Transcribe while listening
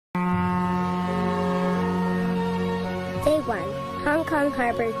Day 1, Hong Kong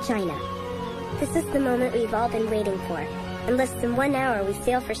Harbor, China. This is the moment we've all been waiting for. In less than 1 hour, we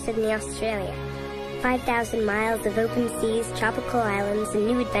sail for Sydney, Australia. 5,000 miles of open seas, tropical islands, and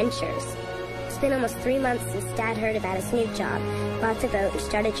new adventures. It's been almost 3 months since Dad heard about his new job, bought the boat, and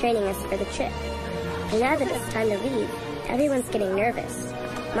started training us for the trip. And now that it's time to leave, everyone's getting nervous.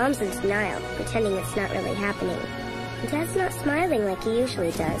 Mom's in denial, pretending it's not really happening. And Dad's not smiling like he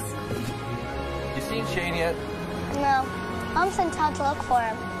usually does. You seen Shane yet? No. Mom sent Todd to look for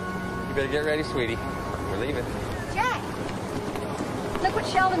him. You better get ready, sweetie. We're leaving. Jack! Look what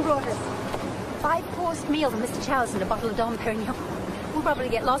Sheldon brought us. 5-course meal from Mr. Chow's and a bottle of Dom Perignon. We'll probably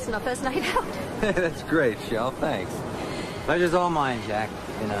get lost on our first night out. That's great, Shell. Thanks. Pleasure's all mine, Jack.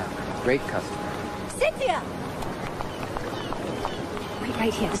 Been a great customer. Cynthia! Wait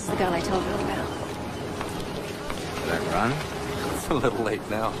right here. This is the girl I told you all about. Did I run? It's a little late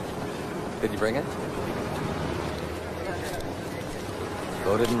now. Did you bring it?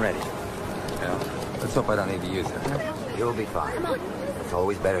 Loaded and ready. Yeah. Let's hope I don't need to use it. You'll be fine. It's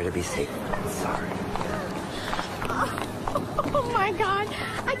always better to be safe. Sorry. Oh my God.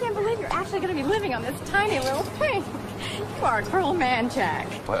 I can't believe you're actually going to be living on this tiny little thing. You are a cruel man, Jack.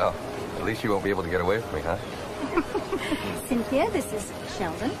 Well, at least you won't be able to get away from me, huh? Cynthia, this is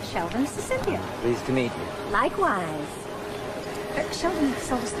Sheldon. Sheldon, this is Cynthia. Pleased to meet you. Likewise. Sheldon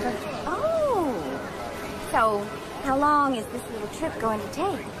sold us the boat. Oh. So, how long is this little trip going to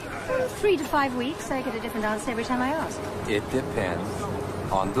take? 3 to 5 weeks. I get a different answer every time I ask. It depends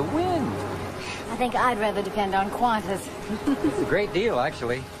on the wind. I think I'd rather depend on Qantas. It's a great deal,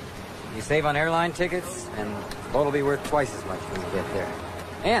 actually. You save on airline tickets, and the boat will be worth twice as much when you get there.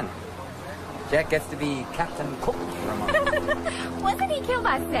 And Jack gets to be Captain Cook for a month. Wasn't he killed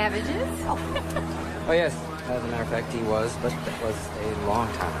by savages? Oh, yes. As a matter of fact, he was, but that was a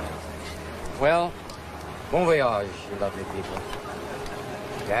long time ago. Well, bon voyage, you lovely people.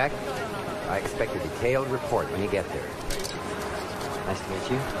 Jack, I expect a detailed report when you get there. Nice to meet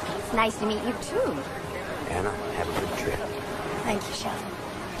you. It's nice to meet you, too. Anna, have a good trip. Thank you, Sheldon.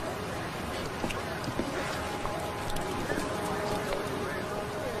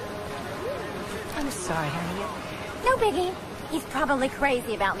 I'm sorry, honey. No biggie. He's probably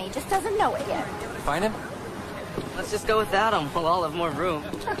crazy about me. Just doesn't know it yet. Find him? Let's just go without him. We'll all have more room.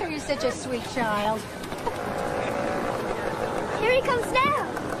 Oh, you're such a sweet child. Here he comes now.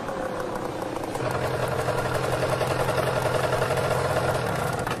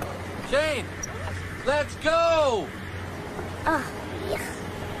 Shane! Let's go! Oh, yuck.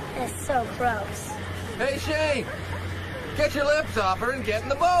 That's so gross. Hey, Shane! Get your lips off her and get in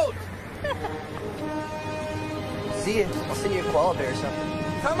the boat! See ya. I'll send you a koala bear or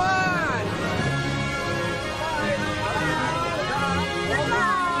something. Come on!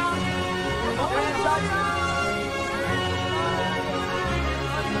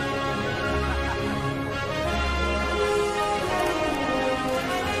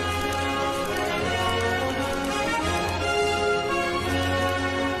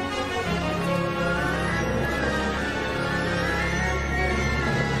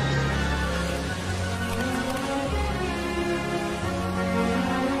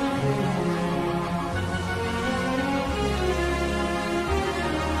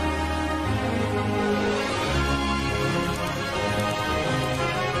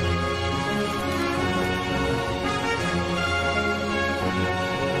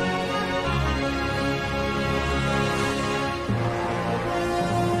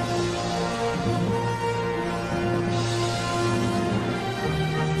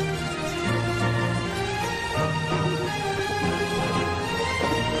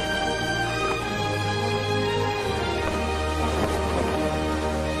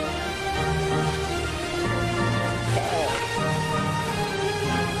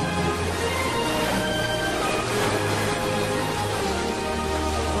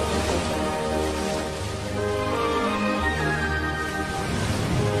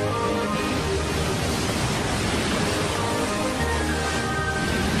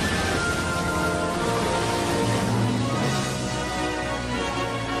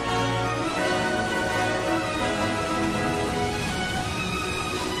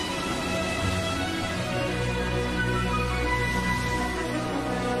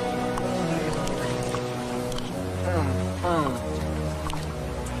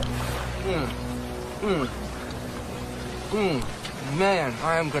 Man,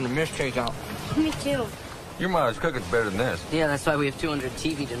 I am gonna miss takeout. Me too. Your mother's cooking's better than this. Yeah, that's why we have 200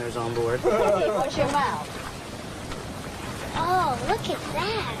 TV dinners on board. Hey, watch your mouth. Oh, look at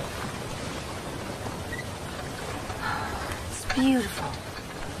that. It's beautiful.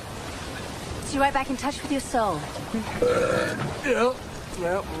 Puts you right back in touch with your soul. Yep,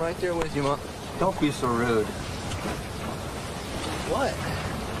 I'm right there with you, Mom. Don't be so rude. What?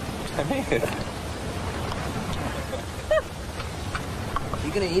 I mean it.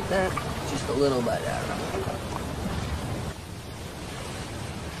 You gonna eat that? Just a little bite out of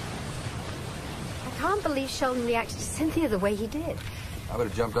I can't believe Sheldon reacted to Cynthia the way he did. I would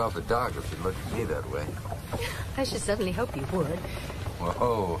have jumped off a dog if she'd looked at me that way. I should certainly hope you would.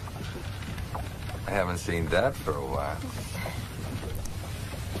 Whoa. I haven't seen that for a while.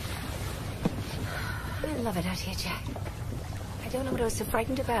 I love it out here, Jack. I don't know what I was so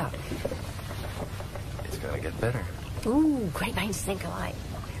frightened about. It's gonna get better. Ooh, great minds think alike.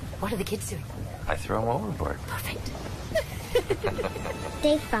 What are the kids doing? I throw them overboard. Perfect.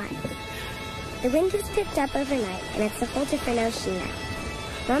 Day 5. The wind has picked up overnight, and it's a whole different ocean now.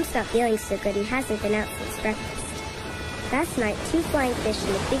 Mom's not feeling so good and hasn't been out since breakfast. Last night, 2 flying fish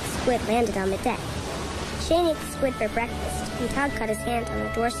and a big squid landed on the deck. Shane ate the squid for breakfast, and Todd cut his hand on the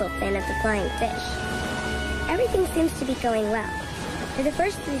dorsal fin of the flying fish. Everything seems to be going well. For the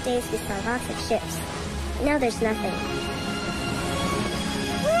first 3 days, we saw lots of ships. Now there's nothing.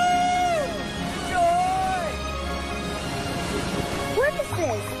 Woo! Joy!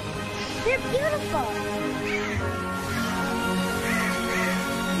 Porpoises! They're beautiful! We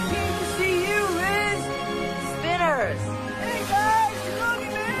came to see you, Liz! Spinners! Hey, guys! You're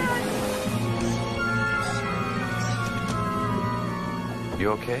looking in! You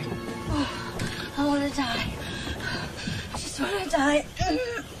okay? I want to die. I just want to die.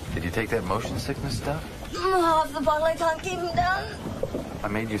 Did you take that motion sickness stuff? Half the bottle, I can't keep him down. I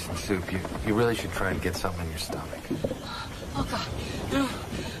made you some soup. You really should try and get something in your stomach. Oh, God. No.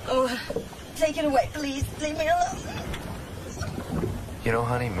 Oh, take it away, please. Leave me alone. You know,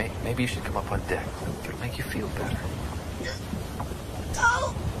 honey, maybe you should come up on deck. It'll make you feel better.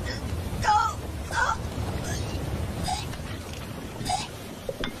 Go! Go! Go!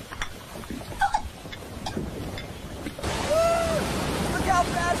 Look how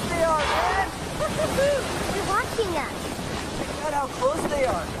fast they are, man! They're watching us. Check out how close they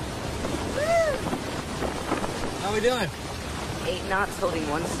are. How we doing? 8 knots holding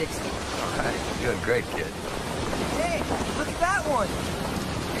 160. All right. You're doing great, kid. Hey, look at that one!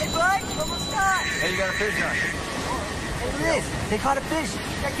 Hey, Bud, almost got! Hey, you got a fish on you. Hey, Liz, they caught a fish.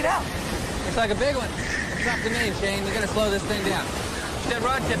 Check it out. Looks like a big one. It's up to me, Shane. We're gonna slow this thing down. That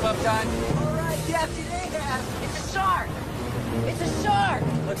rod tip up, Todd. All right, Captain Ahab. It's a shark. It's a shark.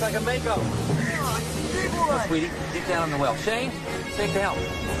 Looks like a mako. Oh, it's a big one. Sweetie, get down on the well. Shane, take the helm.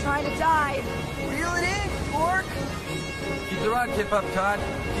 It's trying to dive. Reel it in, Fork. Keep the rod tip up, Todd.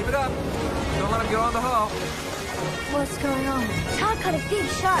 Keep it up. Don't let him get on the hull. What's going on? Todd caught a big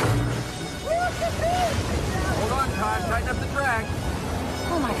shark. Hold on, Todd. Tighten up the drag.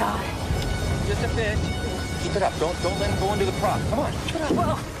 Oh, my God. Just a fish. Keep it up. Don't let him go into the prop. Come on.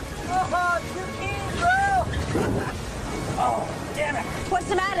 Oh, 2 keys, bro. Oh, damn it. What's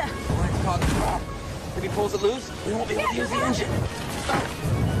the matter? Line's caught the prop. If he pulls it loose, we won't be able to use the engine.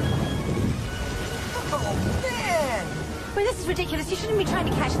 Oh, man. Well, this is ridiculous. You shouldn't be trying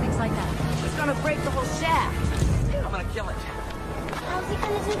to catch things like that. It's gonna break the whole shaft. I'm gonna kill it. How's he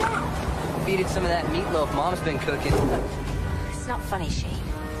gonna do that? Feed it some of that meatloaf Mom's been cooking. It's not funny, Shane.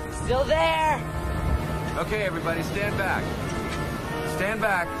 Still there! Okay, everybody, stand back. Stand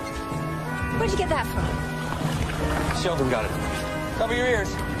back. Where'd you get that from? Sheldon got it. Cover your ears.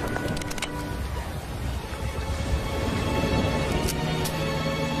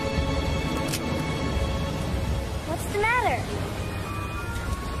 What's the matter?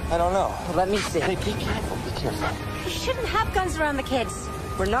 I don't know. Let me see. Hey, be careful. Be careful. You shouldn't have guns around the kids.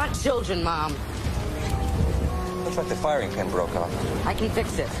 We're not children, Mom. Looks like the firing pin broke off. I can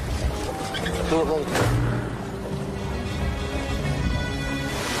fix it. Do it later.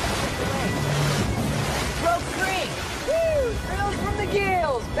 Broke free. Woo! Thrills from the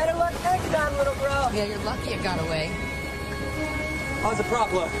gills. Better luck next time, little bro. Yeah, you're lucky it got away. How's the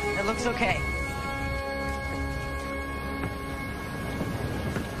prop look? It looks okay.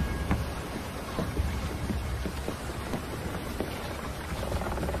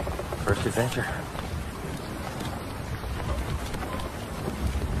 First adventure.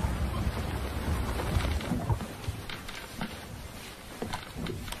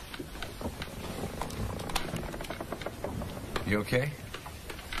 You okay?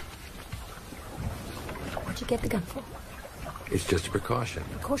 What'd you get the gun for? It's just a precaution.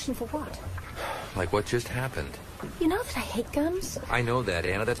 Precaution for what? Like what just happened. You know that I hate guns? I know that,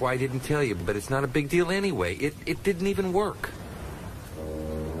 Anna. That's why I didn't tell you. But it's not a big deal anyway. It didn't even work.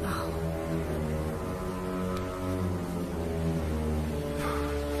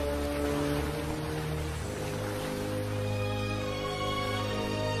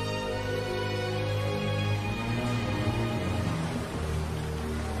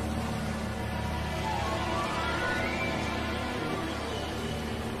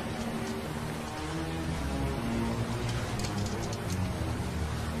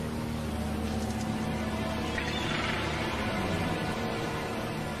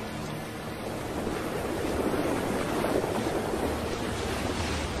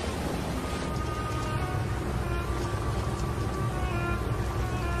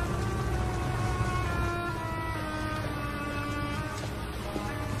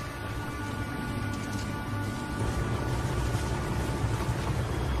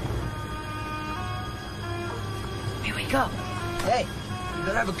 wake up. Hey, you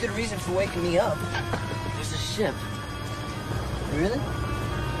better have a good reason for waking me up. There's a ship. Really?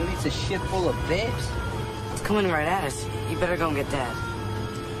 Maybe it's a ship full of babes? It's coming right at us. You better go and get Dad.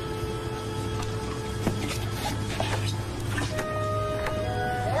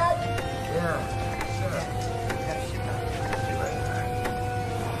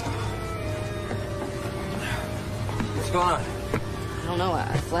 What's going on? I don't know.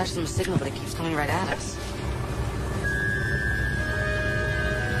 I flashed him a signal, but it keeps coming right at us.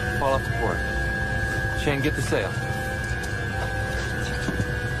 Fall off the port. Shane, get the sail.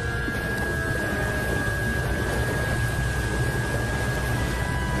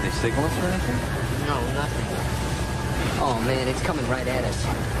 Did they signal us or anything? No, nothing. Oh, man, it's coming right at us.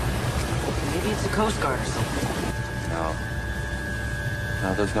 Maybe it's a Coast Guard or something. No.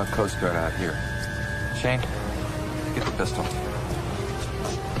 No, there's no Coast Guard out here. Shane, get the pistol.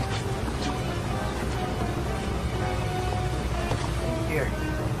 Here.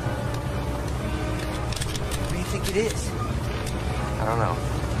 What do you think it is? I don't know.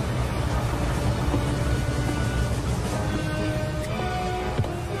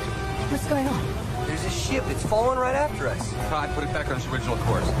 What's going on? There's a ship. It's following right after us. Todd, put it back on its original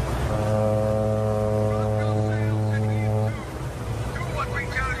course.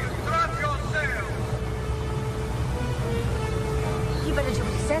 You better do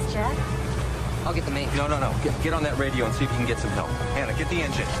what he says, Jack. I'll get the main. No. Get on that radio and see if you can get some help. Hannah, get the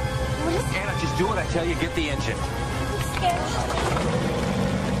engine. What is it? Hannah, just do what I tell you. Get the engine. I'm scared.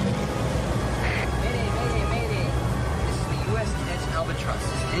 Mayday. This is the U.S. Catch Albatross.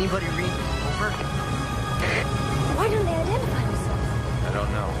 Does anybody read? Over. Why don't they identify themselves? I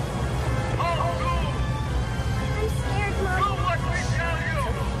don't know. I'm scared, Mom. Do what we tell you!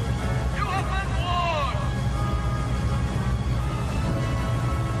 You have been warned!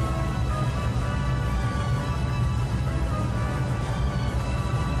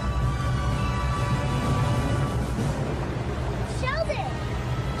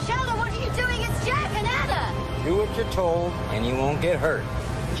 Sheldon, what are you doing? It's Jack and Anna! Do what you're told, and you won't get hurt,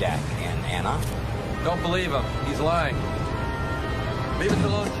 Jack and Anna. Don't believe him. He's lying. Leave us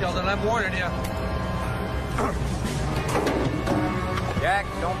alone, Sheldon. I'm warning you. Jack,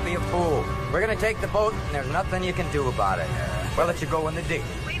 don't be a fool. We're gonna take the boat, and there's nothing you can do about it. We'll let you go in the dig.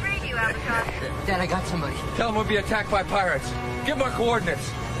 We read you, Albatross. Dad, I got somebody. Tell him we'll be attacked by pirates. Give him our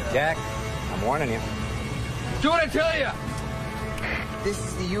coordinates. Jack, I'm warning you. Do what I tell you. This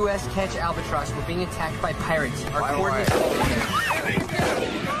is the U.S. Catch Albatross. We're being attacked by pirates. Our Why, coordinates...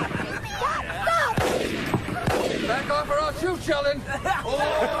 Back off or I'll shoot, Sheldon.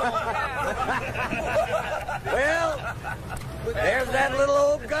 Well, there's that little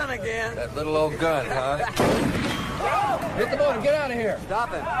old gun again. That little old gun, huh? Hit the boat and get out of here.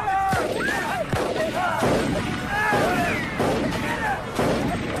 Stop him.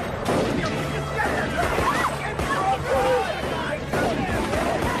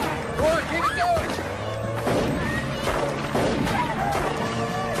 Go on, keep it going.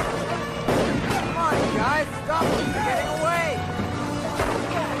 Come on, you guys. Stop them. They're getting away.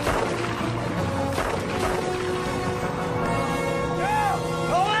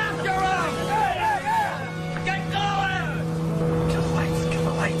 Go after him! Get going! Kill the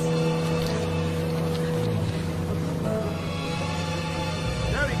lights.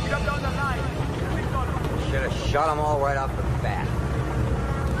 Jerry, get up on the line. Should have shot them all right off the bat.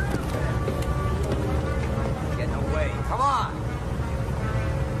 Getting away. Come on.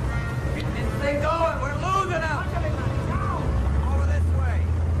 Get this thing going. We're losing them. Over this way.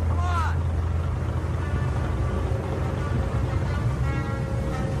 Come on.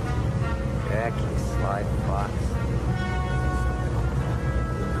 Jack, you sly fox.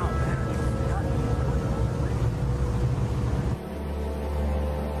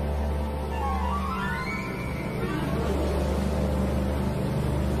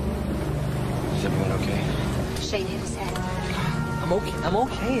 Is everyone okay? Shane hit his head. I'm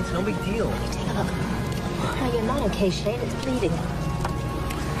okay. It's no big deal. Take a look. No, you're not okay, Shane. It's bleeding.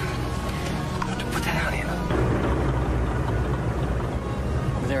 Put that out, Hannah.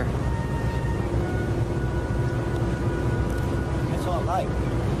 Over there. It's all right.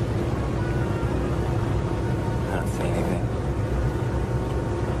 I don't see anything.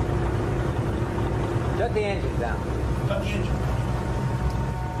 Shut the engine down.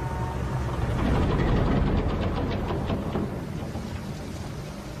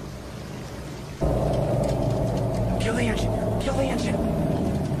 Kill the engine.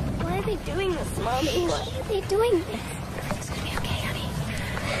 Why are they doing this, Mommy? Why are they doing this? It's gonna be okay, honey.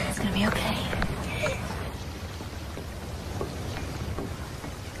 It's gonna be okay.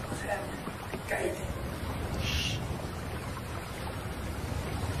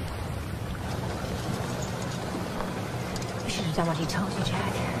 have done what he told you,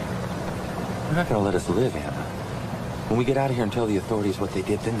 Jack. They're not gonna let us live, Anna. When we get out of here and tell the authorities what they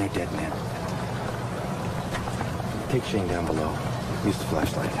did, then they're dead men. Take Shane down below. Use the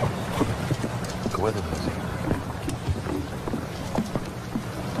flashlight. Go with him, Lizzie.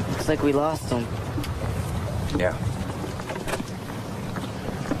 Looks like we lost him. Yeah.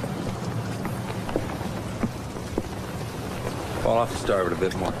 Fall off the starboard a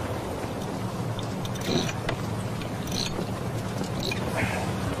bit more.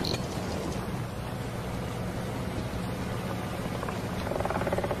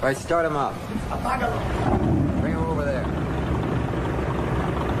 All right, start him up. Bring him over there.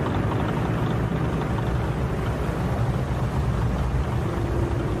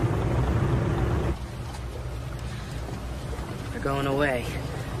 They're going away.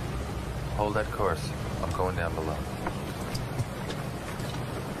 Hold that course. I'm going down below.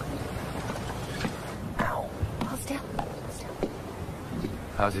 Ow. Hold still. Hold still.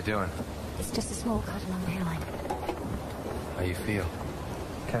 How's he doing? It's just a small cut along the hairline. How you feel?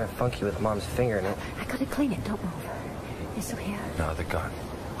 Kind of funky with Mom's finger in it. I gotta clean it. Don't move. It's so here. No, they're gone.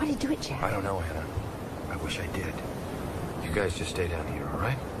 Why did you do it, Jack? I don't know, Anna. I wish I did. You guys just stay down here, all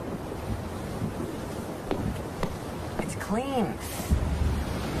right? It's clean.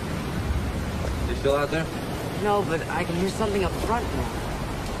 You still out there? No, but I can hear something up front now.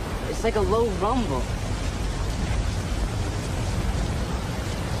 It's like a low rumble.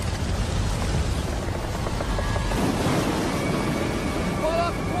 Fall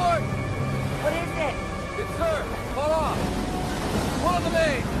off the port! What is it? It's her! Fall off! Pull on the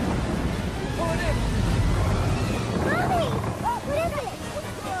main! Pull it in! Mommy! What is it?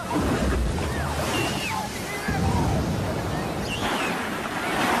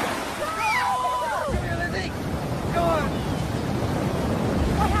 Come here, Lizzie! Go on!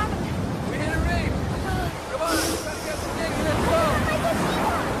 What happened? We hit a reef! Come on, let's try to get some digging in this boat!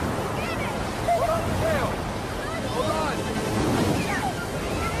 Hold on the tail! Hold on!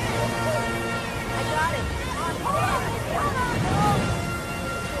 I got it.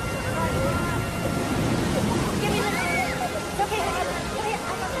 Give me the... It's okay, honey. Come here.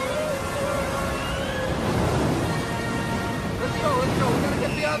 Let's go! We gotta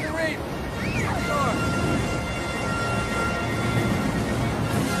get beyond the reef! Come on!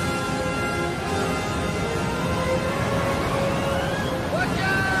 Watch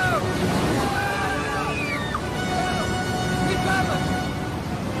out! Keep paddling!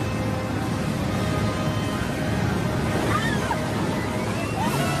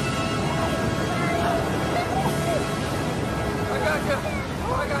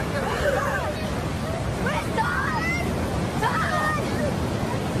 I got you! Where's Todd? Todd!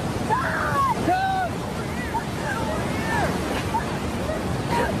 Todd! Come!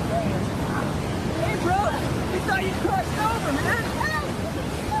 Hey, bro! We thought you crossed over, man!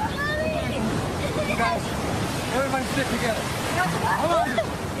 Guys, everybody stick together. Come on!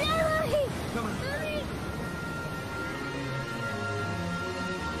 Come on.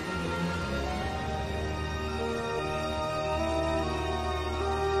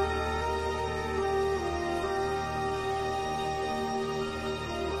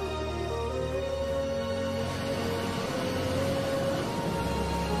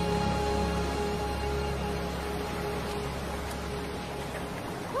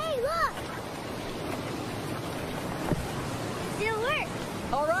 Hey, look! Still works.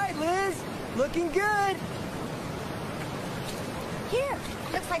 All right, Liz! Looking good! Here.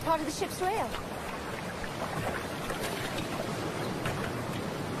 Looks like part of the ship's rail.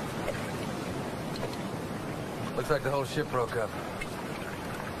 Looks like the whole ship broke up.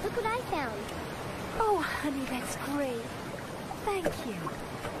 Look what I found. Oh, honey, that's great. Thank you.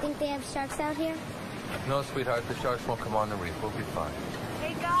 Think they have sharks out here? No, sweetheart, the sharks won't come on the reef. We'll be fine.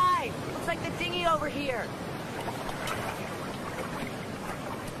 Hey, guys! Looks like the dinghy over here.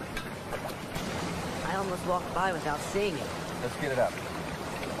 I almost walked by without seeing it. Let's get it up.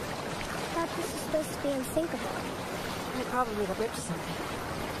 I thought this was supposed to be unsinkable. They probably got ripped to something.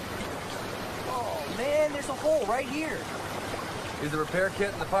 Oh, man, there's a hole right here. Is the repair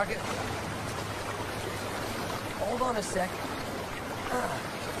kit in the pocket? Hold on a sec.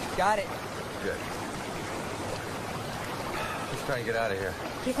 Got it. Good. Let's try and get out of here.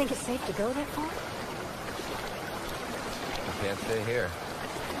 Do you think it's safe to go that far? We can't stay here.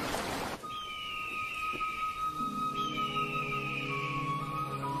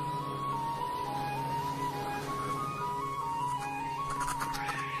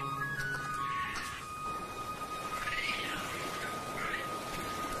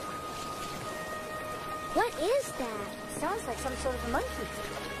 What is that? Sounds like some sort of a monkey.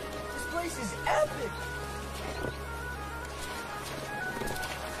 This place is epic!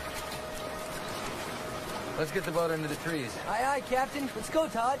 Let's get the boat into the trees. Aye, aye, Captain. Let's go,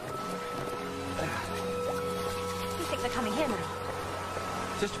 Todd. You think they're coming here now?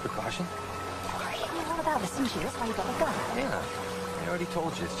 Just a precaution. You know all about this, didn't you? That's why you got the gun. Yeah, I already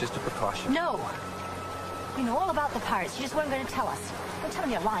told you. It's just a precaution. No. You know all about the pirates. You just weren't going to tell us. Don't tell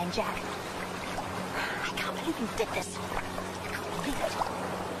me you're lying, Jack. I can't believe you did this. I can't believe it.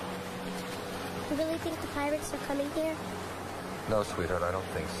 You really think the pirates are coming here? No, sweetheart, I don't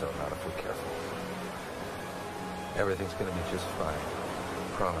think so. Not if we're careful. Everything's gonna be just fine.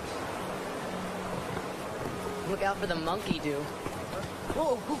 Promise. Look out for the monkey, dude.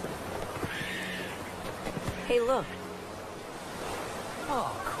 Whoa, whoa. Hey, look.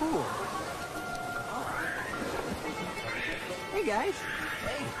 Oh, cool. Hey, guys.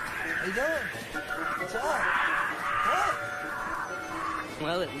 Hey, how you doing? What's up? What?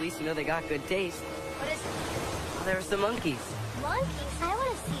 Well, at least you know they got good taste. What is it? Well, there are some monkeys. Monkeys? I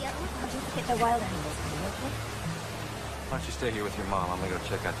want to see them. I'll just get the wild animals, okay? Why don't you stay here with your mom? I'm gonna go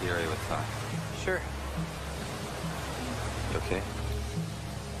check out the area with Todd. Sure. You okay?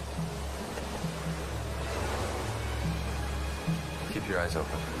 Keep your eyes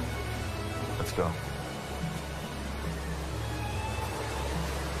open. Let's go.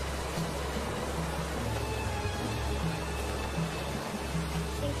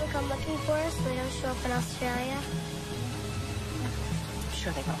 Think they'll come looking for us so we don't show up in Australia? I'm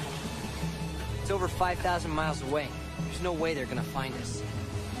sure they will, honey. It's over 5,000 miles away. There's no way they're gonna find us.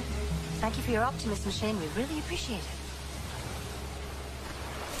 Thank you for your optimism, Shane. We really appreciate it.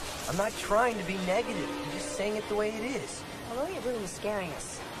 I'm not trying to be negative. I'm just saying it the way it is. Although you're really scaring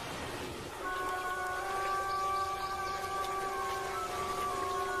us.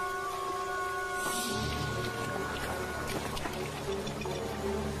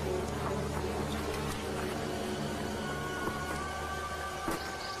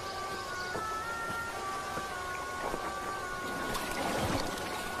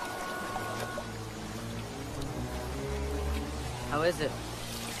 How is it?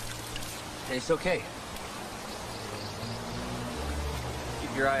 It's okay.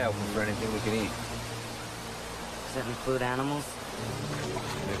 Keep your eye open for anything we can eat. Does that include animals?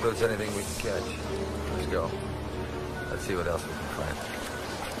 It includes anything we can catch. Let's go. Let's see what else we can find.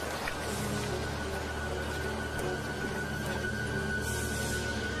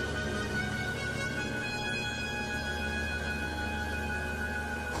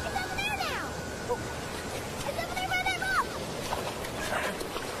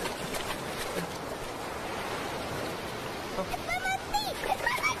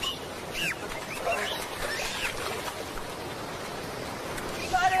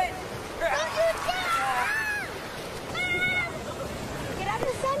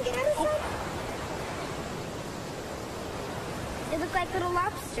 They look like little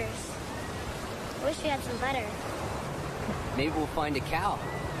lobsters. I wish we had some butter. Maybe we'll find a cow.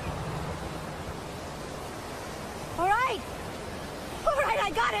 All right. All right,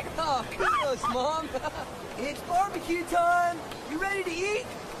 I got it. Oh, kudos, Mom. It's barbecue time. You ready to eat?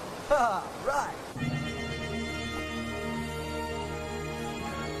 Ha, right.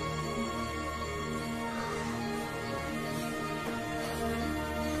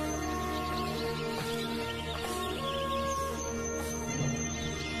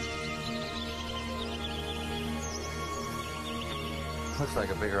 Looks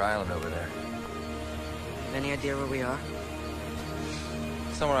like a bigger island over there. Any idea where we are?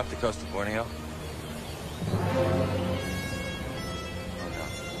 Somewhere off the coast of Borneo. Oh,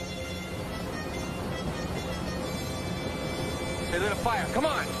 no. They lit a fire. Come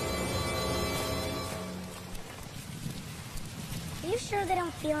on! Are you sure they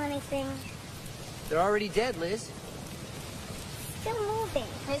don't feel anything? They're already dead, Liz. Still moving.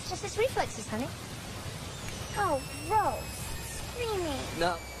 It's just its reflexes, honey. Oh, Rose. Screaming.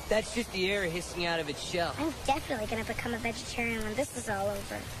 No, that's just the air hissing out of its shell. I'm definitely gonna become a vegetarian when this is all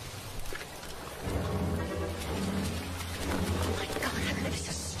over. Oh my God, how could I be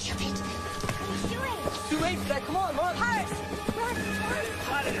so stupid? What are you doing? It's too late for that. Come on, Mom. Pirates! Run, run.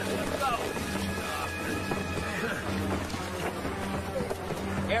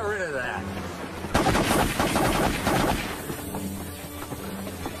 Get rid of that.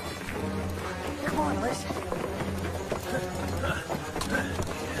 Come on, Liz.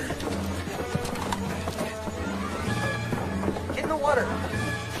 Get in the water.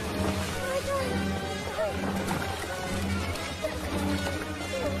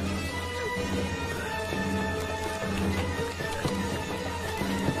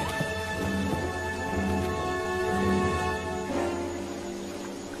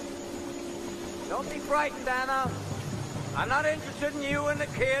 Don't be frightened, Anna. I'm not interested in you and the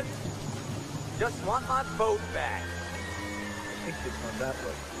kids. Just want my boat back. I think it's on that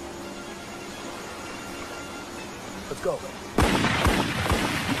way. Let's go.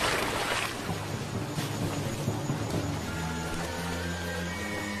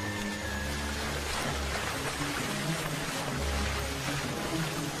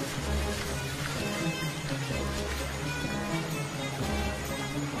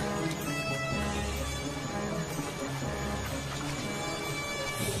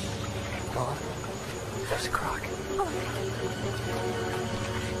 There's a croc.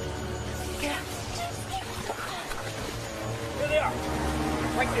 Yeah. There they are.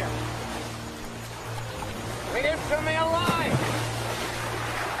 Right there. Bring him to me alive.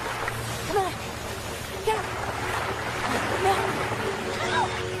 Come on. Get up. No. No.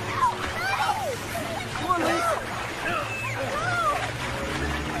 No. Come on, Lisa.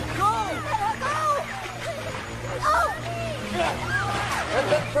 Go. Oh.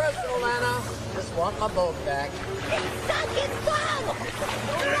 Nothing personal, Anna. Just want my boat back. It's stuck. It's gone.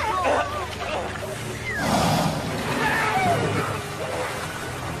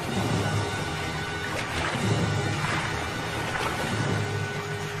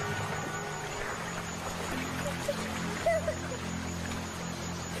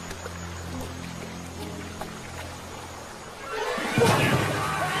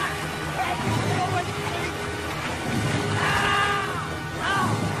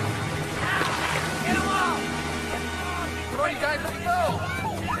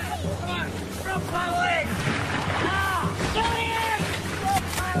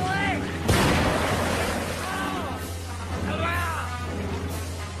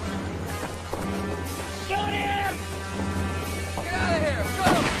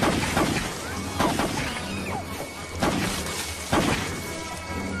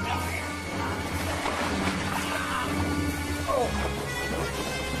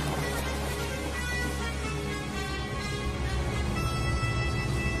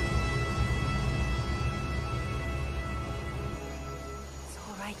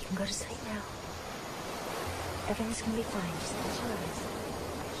 You can go to sleep now. Everything's gonna be fine. Just close your eyes.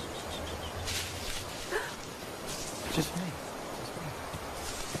 Just me.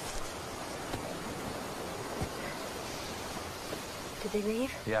 Did they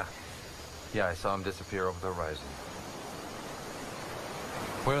leave? Yeah. Yeah, I saw him disappear over the horizon.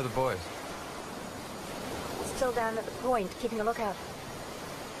 Where are the boys? Still down at the point, keeping a lookout.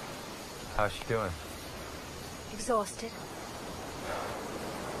 How's she doing? Exhausted.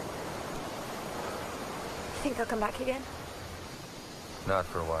 Think they'll come back again? Not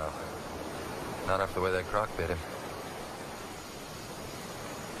for a while. Not after the way that croc bit him.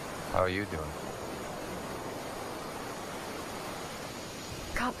 How are you doing?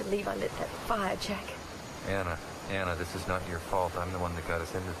 Can't believe I lit that fire, Jack. Anna, this is not your fault. I'm the one that got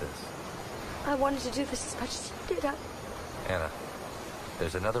us into this. I wanted to do this as much as you did. Anna,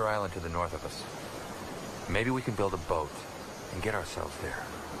 there's another island to the north of us. Maybe we can build a boat and get ourselves there.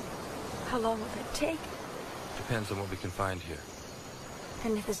 How long will that take? Depends on what we can find here.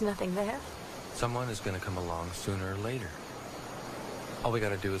 And if there's nothing there? Someone is going to come along sooner or later. All we got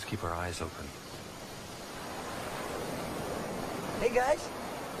to do is keep our eyes open. Hey, guys.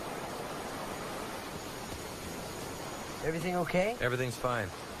 Everything okay? Everything's fine.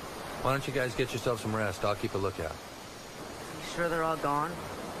 Why don't you guys get yourself some rest? I'll keep a lookout. You sure they're all gone?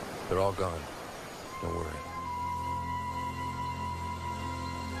 They're all gone. Don't worry.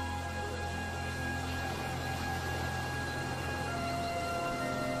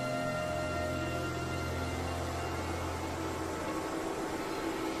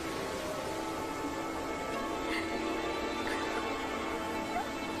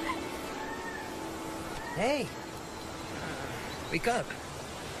 Hey. Wake up.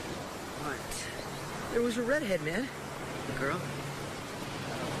 What? There was a redhead, man. The girl?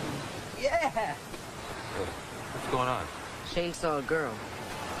 Yeah. What's going on? Shane saw a girl.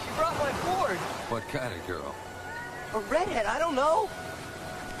 She brought my board. What kind of girl? A redhead, I don't know.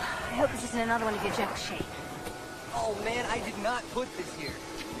 I hope this isn't another one of your jokes, Shane. Oh, man, I did not put this here.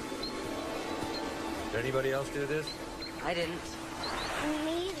 Did anybody else do this? I didn't.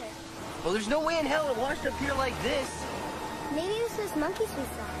 Me either. Well, there's no way in hell it washed up here like this. Maybe it was those monkeys we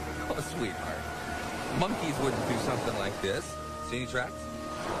saw. Oh, sweetheart. Monkeys wouldn't do something like this. See any tracks?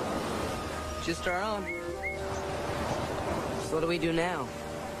 Just our own. So what do we do now?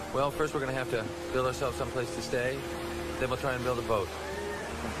 Well, first we're going to have to build ourselves someplace to stay. Then we'll try and build a boat.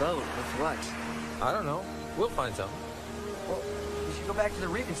 A boat? With what? I don't know. We'll find something. Well, we should go back to the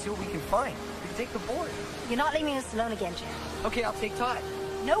rig and see what we can find. We can take the board. You're not leaving us alone again, Jack. Okay, I'll take Todd.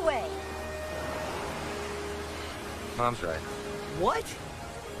 No way. Mom's right. What?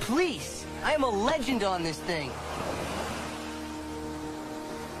 Please, I am a legend on this thing.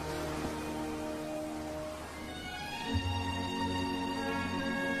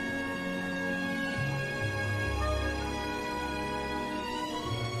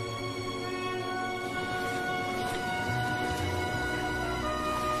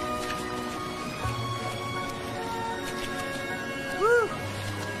 Woo!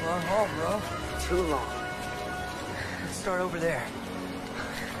 Long haul, bro. Too long. Let's start over there.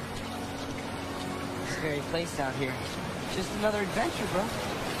 Scary place out here. Just another adventure, bro.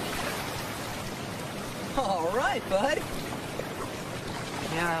 All right, bud.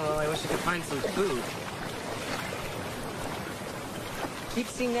 Yeah, well, I wish I could find some food. Keep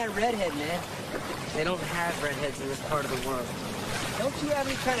seeing that redhead, man. They don't have redheads in this part of the world. Don't you have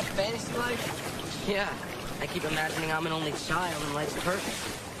any kind of fantasy life? Yeah, I keep imagining I'm an only child and life's perfect.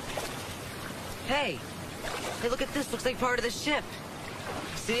 Hey! Hey, look at this. Looks like part of the ship.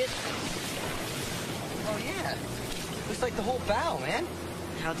 See it? Oh, yeah. Looks like the whole bow, man.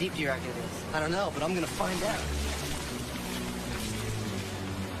 How deep do you reckon it is? I don't know, but I'm gonna find out.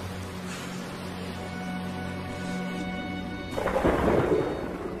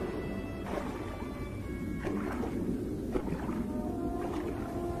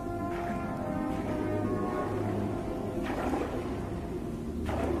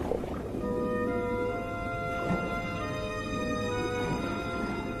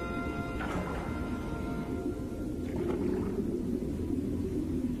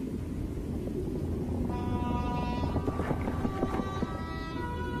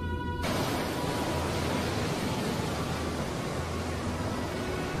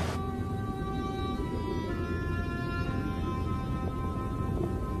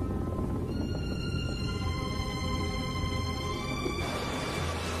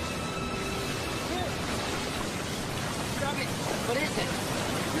 What is it?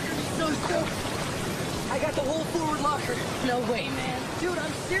 So stoked. I got the whole forward locker. No way, man. Dude,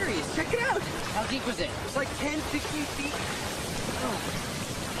 I'm serious. Check it out. How deep was it? It's like 10, 15 feet. Oh,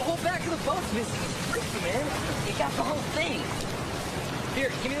 the whole back of the boat's missing. It's freaky, man. You got the whole thing.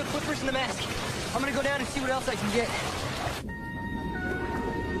 Here, give me the flippers and the mask. I'm gonna go down and see what else I can get.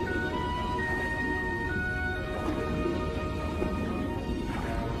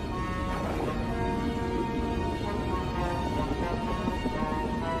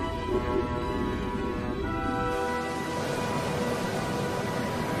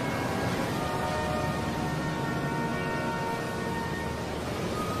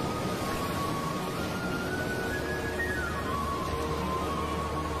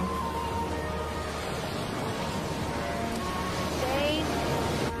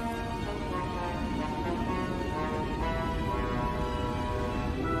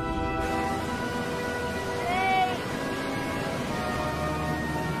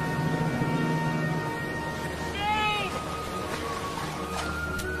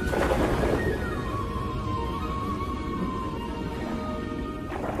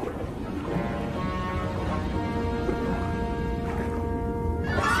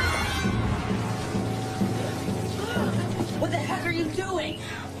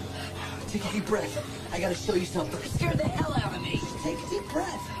 Take a deep breath. I gotta show you something. You scared the hell out of me. Take a deep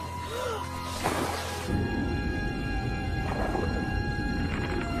breath.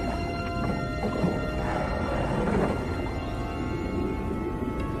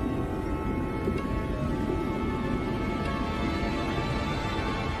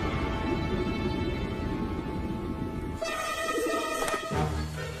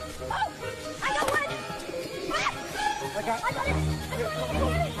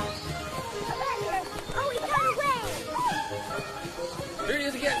 Here he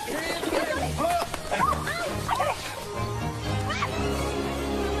is again. Here he is again.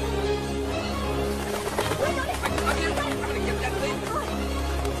 I'm gonna get that thing.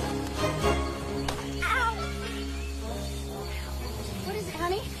 Ow! What is it,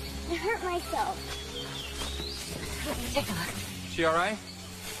 honey? I hurt myself. Take a look. She all right?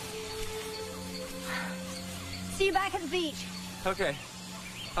 See you back at the beach. Okay.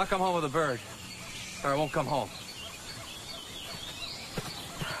 I'll come home with a bird. Or I won't come home.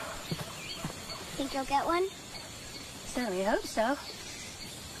 Think you'll get one? Certainly hope so.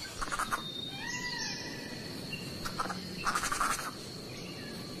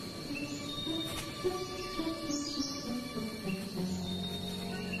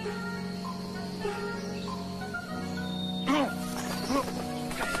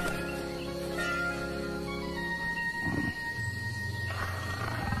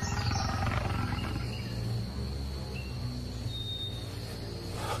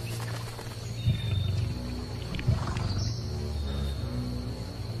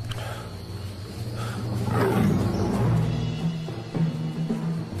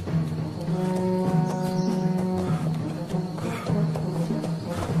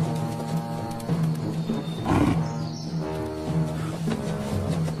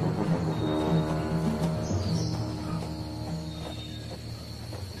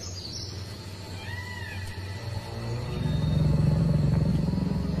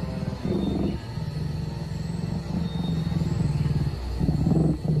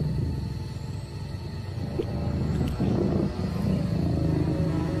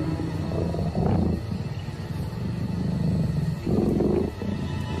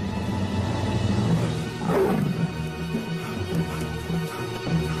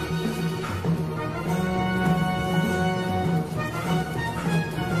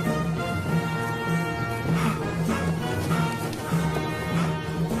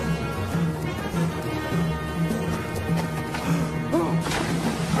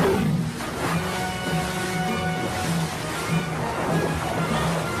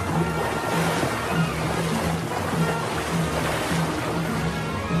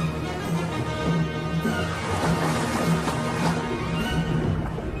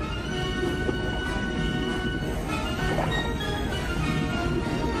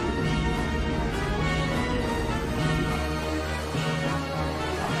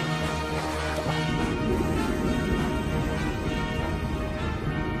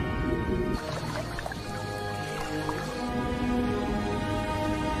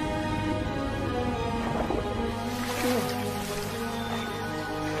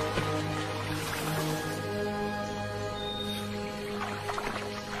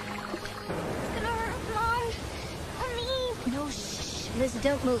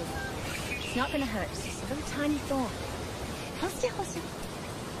 Don't move. It's not gonna hurt. It's just a little tiny thorn. Hold still, hold still.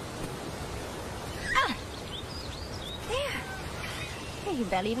 Ah! There. There, you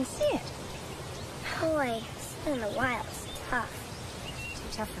barely even see it. Boy, spinning the wild is tough. Too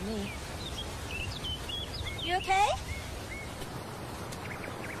tough for me. You okay?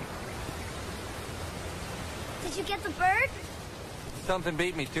 Did you get the bird? Something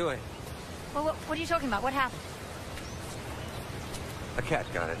beat me to it. Well, what are you talking about? What happened? A cat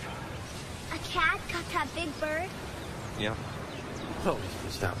got it. A cat got that big bird? Yeah. Oh,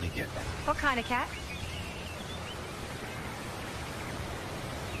 stop me again. What kind of cat?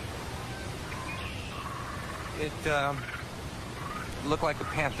 It, looked like a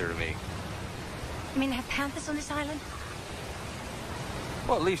panther to me. You mean they have panthers on this island?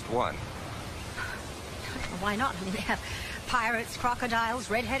 Well, at least one. Why not? I mean, they have pirates, crocodiles,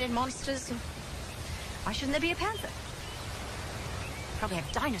 red-headed monsters. Why shouldn't there be a panther? Probably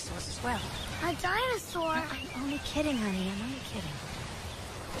have dinosaurs as well. A dinosaur? I'm only kidding, honey. I'm only kidding.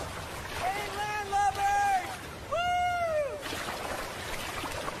 Hey, landlubbers! Woo!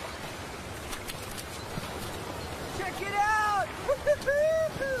 Check it out!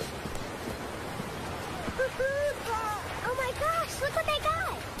 Oh my gosh, look what they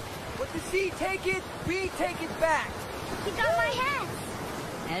got! What the sea take it, we take it back. You got my hat!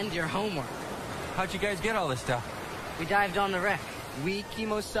 And your homework. How'd you guys get all this stuff? We dived on the wreck. We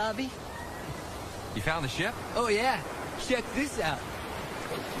Kimosabi? You found the ship? Oh yeah, check this out.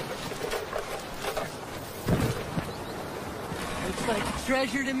 Looks like a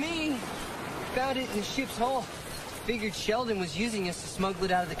treasure to me. Found it in the ship's hull. Figured Sheldon was using us to smuggle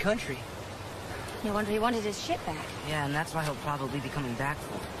it out of the country. No wonder he wanted his ship back. Yeah, and that's why he'll probably be coming back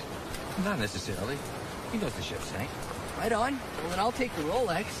for it. Not necessarily. He knows the ship sank. Right on. Well, then I'll take the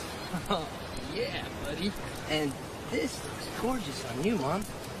Rolex. Oh, yeah, buddy. And this looks gorgeous on you, Mom.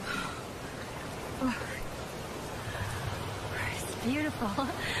 It's beautiful.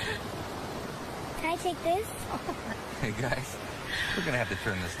 Can I take this? Hey, guys. We're gonna have to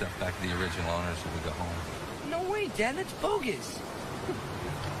turn this stuff back to the original owners when we go home. No way, Dad. That's bogus.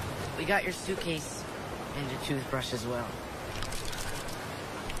 We got your suitcase and your toothbrush as well.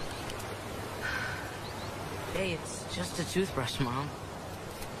 Hey, it's just a toothbrush, Mom.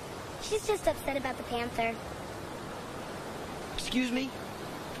 She's just upset about the panther. Excuse me?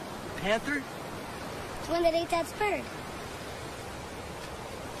 Panther? It's one that ate Dad's bird.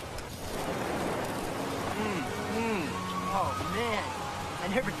 Oh, man. I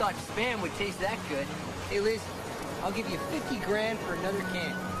never thought Spam would taste that good. Hey, Liz, I'll give you 50 grand for another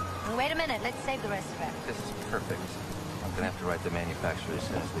can. Well, wait a minute. Let's save the rest of it. This is perfect. I'm gonna have to write the manufacturer as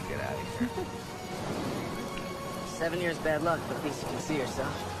soon as we get out of here. 7 years bad luck, but at least you can see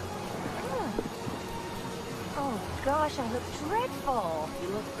yourself. Oh, gosh, I look dreadful. You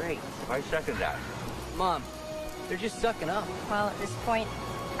look great. I second that. Mom, they're just sucking up. Well, at this point,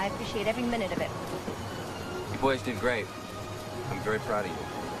 I appreciate every minute of it. You boys did great. I'm very proud of you.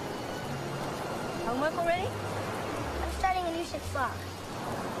 Homework already? I'm starting a new ship's log.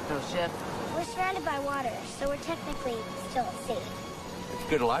 No ship. We're surrounded by water, so we're technically still at sea. It's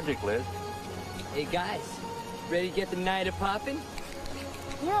good logic, Liz. Hey, guys, ready to get the night of popping?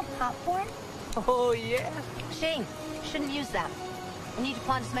 You know popcorn? Oh, yeah. Shane, shouldn't use that. We need to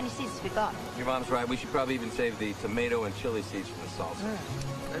plant as many seeds as we got. Your mom's right. We should probably even save the tomato and chili seeds from the salsa.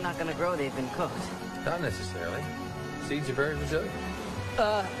 They're not gonna grow, they've been cooked. Not necessarily. Seeds are very resilient.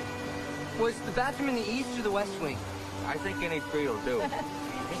 Was the bathroom in the east or the west wing? I think any three will do. Me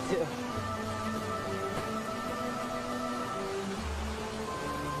too.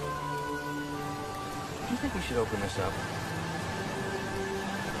 Do you think we should open this up?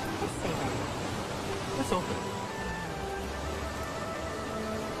 Let's say that. Let's open it.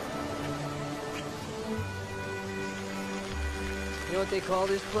 You know what they call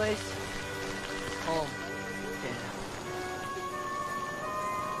this place? Home. Yeah.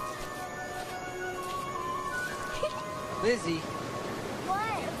 Lizzie.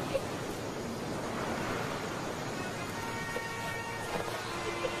 What?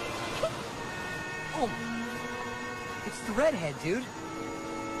 Oh. It's the redhead, dude.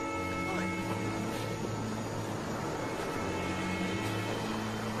 Come on.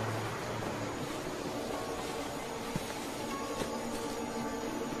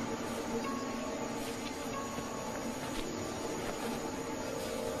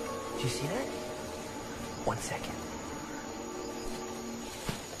 Did you see that? 1 second.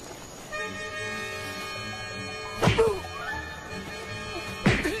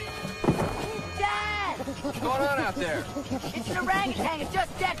 Dad! What's going on out there? It's an orangutan. It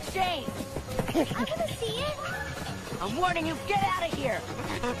just decked Shane. I'm gonna see it. I'm warning you, get out of here!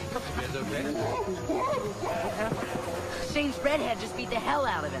 You guys okay? Shane's redhead just beat the hell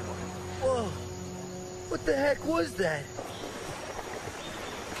out of him. Whoa. What the heck was that?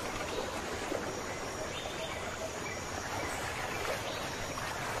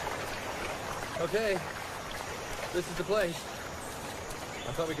 Okay. This is the place.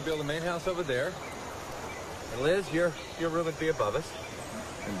 I thought we could build the main house over there. And Liz, your room would be above us.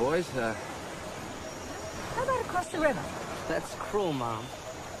 And boys, How about across the river? That's cruel, Mom.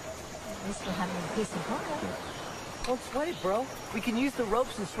 At least we'll have a piece of water. Don't sweat it, bro. We can use the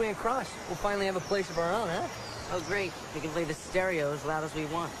ropes and swing across. We'll finally have a place of our own, huh? Oh, great. We can play the stereo as loud as we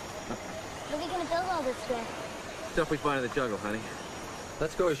want. What are we gonna build all this with? stuff we find in the jungle, honey.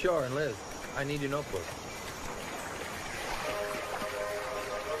 Let's go ashore and Liz, I need your notebook.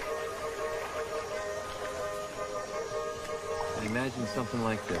 And imagine something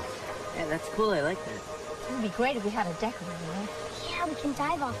like this. Yeah, that's cool. I like that. It would be great if we had a deck over there. Yeah, we can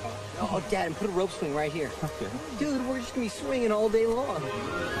dive off it. Oh, Dad, and put a rope swing right here. Okay. Dude, we're just gonna be swinging all day long.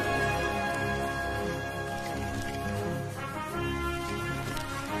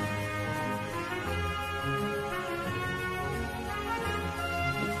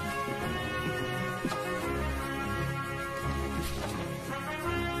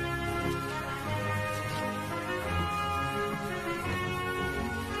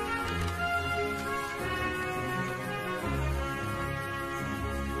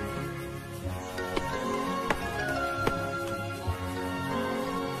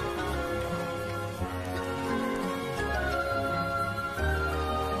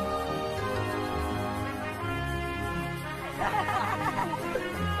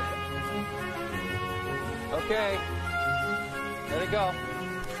 Okay. Let it go.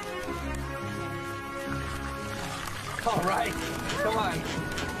 All right. Come on.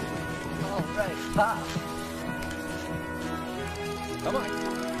 All right, pop. Come on.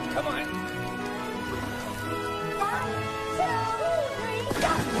 Come on. 1, 2, 3,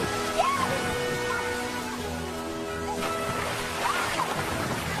 go! Yeah!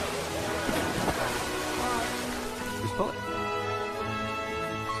 Just pull it.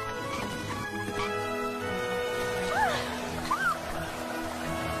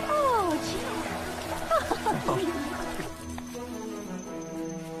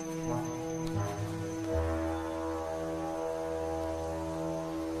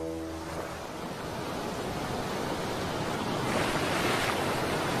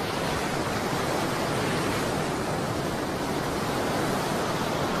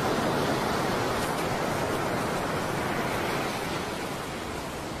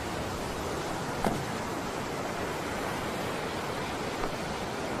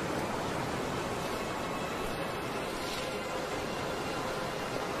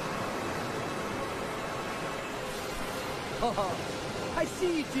 Oh, I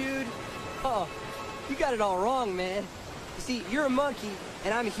see you, dude. Oh, you got it all wrong, man. You see, you're a monkey,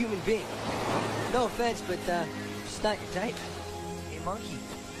 and I'm a human being. No offense, but, just not your type. Hey, monkey,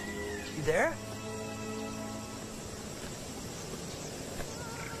 you there?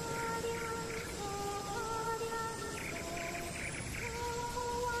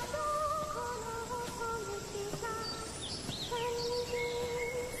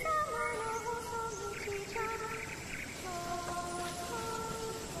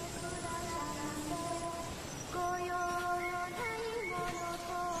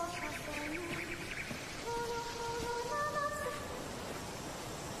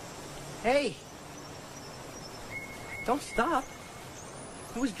 Hey! Don't stop.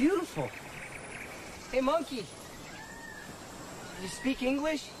 It was beautiful. Hey, monkey. You speak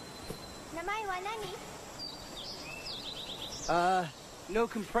English? 名前は何? No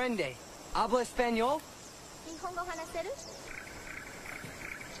comprende. Habla español? 日本語話せる?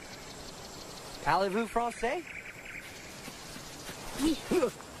 Parlez-vous français? Oui.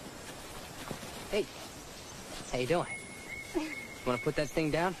 Hey. How you doing? Wanna put that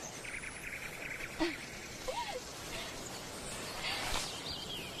thing down?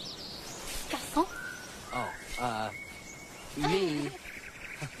 Garçon? Oh, me.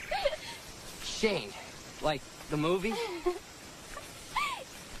 Shane. Like the movie?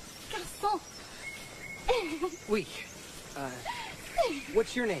 Garçon. Oui.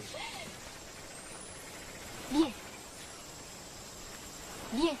 What's your name? Bien.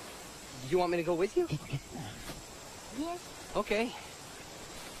 Bien. You want me to go with you? Bien. Okay.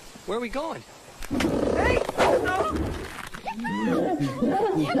 Where are we going? Hey! No!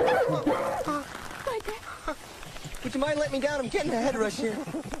 Would you mind letting me down? I'm getting a head rush here.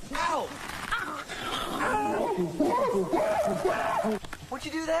 Ow! What'd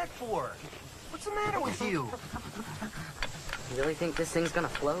you do that for? What's the matter with you? You really think this thing's gonna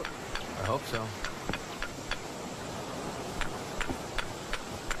float? I hope so.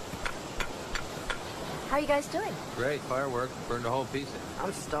 How are you guys doing? Great, fireworks, burned a whole piece in.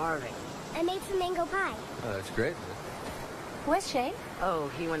 I'm starving. I made some mango pie. Oh, that's great. Where's Shane?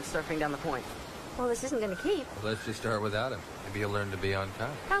 Oh, he went surfing down the point. Well, this isn't gonna keep. Well, let's just start without him. Maybe he'll learn to be on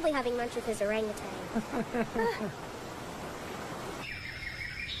time. Probably having lunch with his orangutan.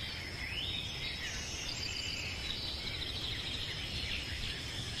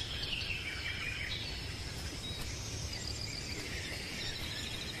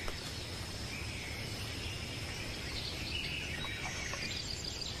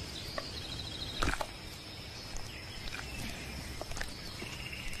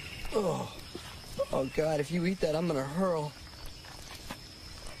 Oh, God, if you eat that, I'm gonna hurl.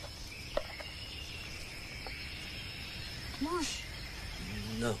 Mush.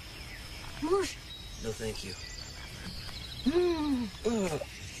 No. Mush. No, thank you. Mm.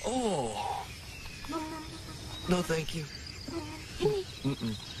 Oh. No, thank you.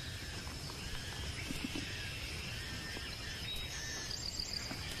 Mm-mm.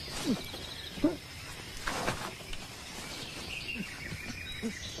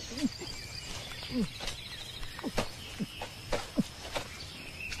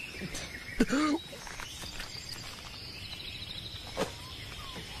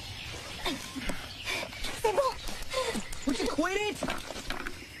 C'est bon. Would you quit it?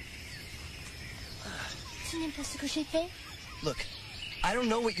 Tu n'aimes pas ce que j'ai fait? Look, I don't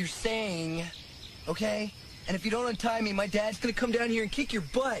know what you're saying, okay? And if you don't untie me, my dad's gonna come down here and kick your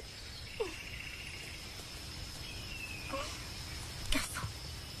butt. Garçon.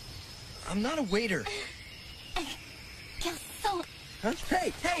 I'm not a waiter. Garçon. Huh?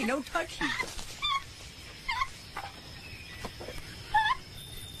 Hey, no touchy.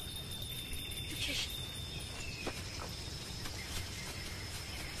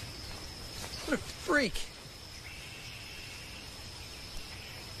 What a freak.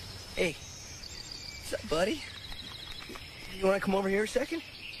 Hey, what's up, buddy? You want to come over here a second?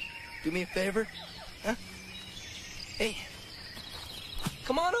 Do me a favor? Huh? Hey,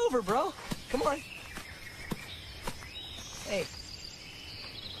 come on over, bro. Come on. Hey.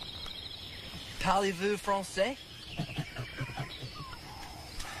 Parlez-vous français?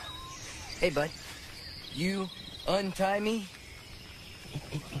 Hey, bud. You untie me?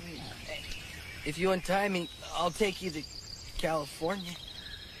 If you untie me, I'll take you to California.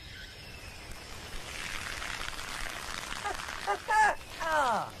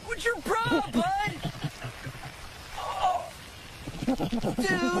 What's your problem, bud? Oh.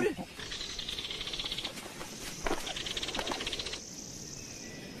 Dude!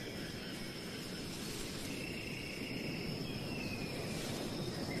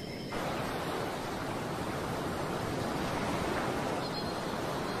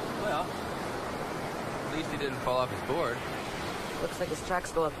 Well, at least he didn't fall off his board. Looks like his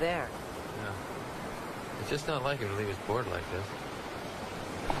tracks go up there. Yeah. It's just not like him to leave his board like this.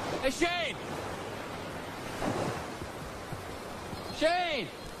 Hey, Shane! Shane!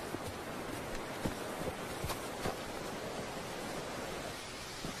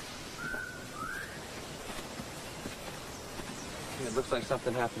 It looks like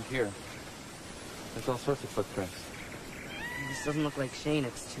something happened here. There's all sorts of footprints. This doesn't look like Shane.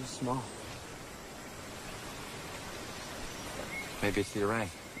 It's too small. Maybe it's the orang.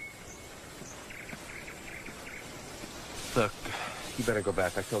 Look, you better go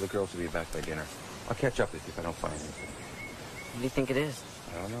back. I told the girls to be back by dinner. I'll catch up with you if I don't find anything. What do you think it is?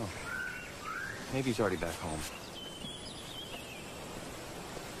 I don't know. Maybe he's already back home.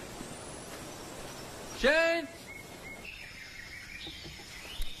 Shane!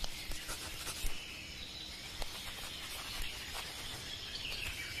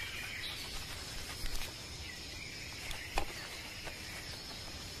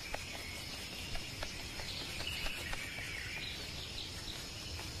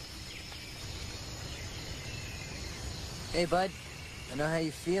 Hey, bud. I know how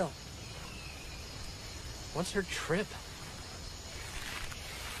you feel. What's her trip?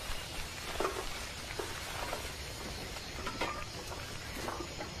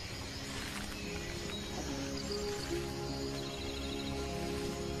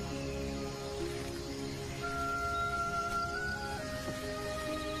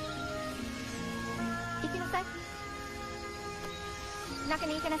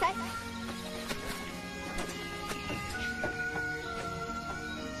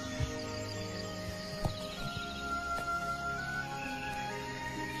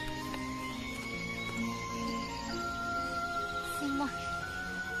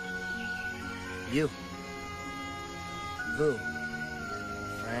 Vous.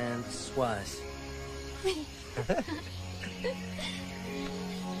 Francoise. Oui.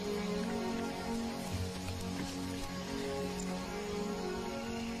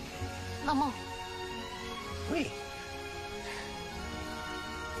 Maman. Oui.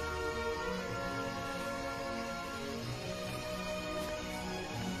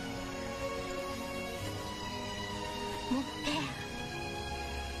 Mon père.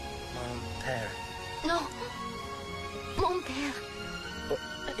 Mon père. Non. Mon père. Oh,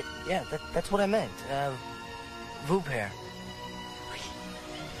 yeah, that's what I meant. Vous père. Oui.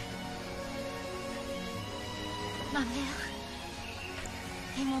 Ma mère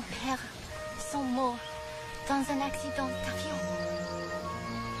et mon père sont morts dans un accident d'avion.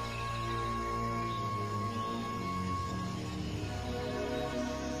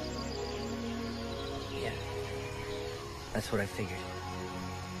 Yeah. That's what I figured.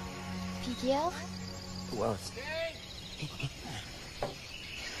 Figure? Who else?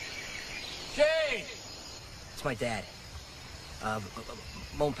 Shane! It's my dad.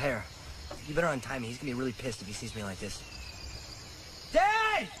 Mon père. You better untie me. He's gonna be really pissed if he sees me like this.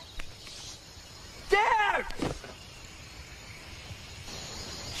 Dad! Dad!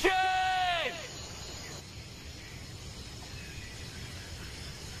 Shane!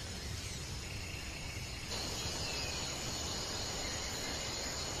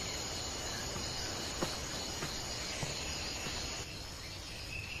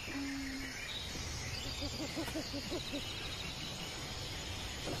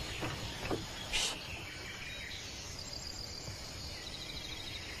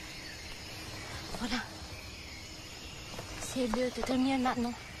 Voilà. C'est l'heure de dormir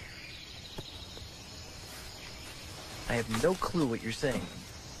maintenant. I have no clue what you're saying.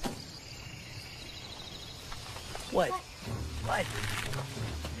 What? What?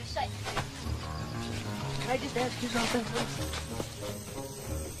 Can I just ask you something, please?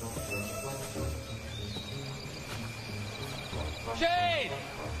 Shane!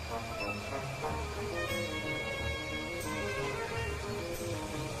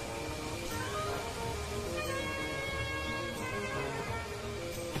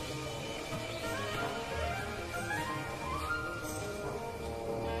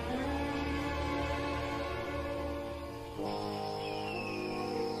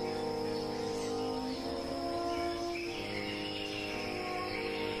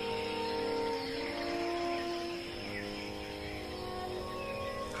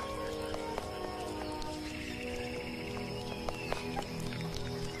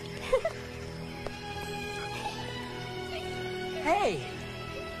 Hey!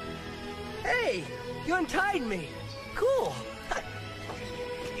 Hey! You untied me! Cool!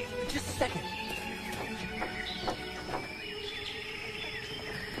 Just a second.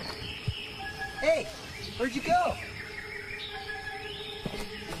 Hey! Where'd you go?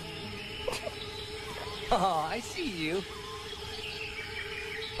 Oh, I see you.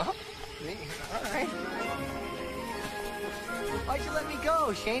 Oh, all right. Why'd you let me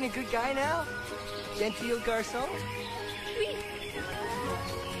go? Shane a good guy now? Genteel garçon? Oui.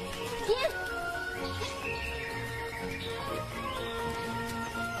 Viens.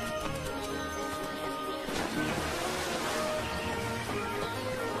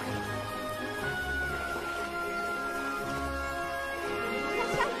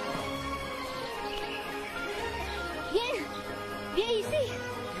 Viens. Viens ici.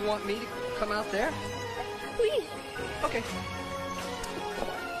 You want me to come out there? Oui. Okay.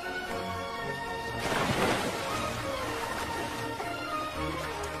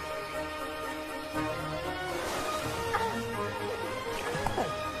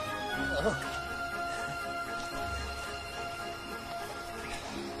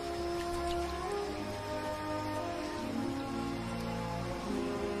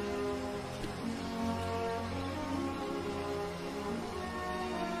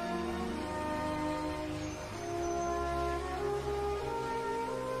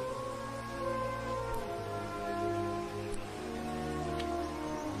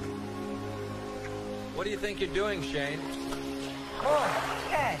 What do you think you're doing, Shane? Oh,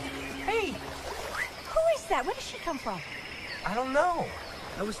 Dad. Hey! Who is that? Where does she come from? I don't know.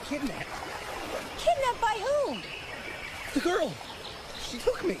 I was kidnapped. Kidnapped by whom? The girl. She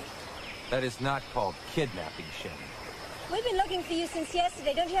took me. That is not called kidnapping, Shane. We've been looking for you since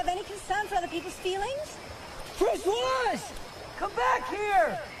yesterday. Don't you have any concern for other people's feelings? Francoise! Come back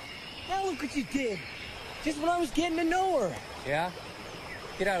here! Now look what you did. Just when I was getting to know her. Yeah?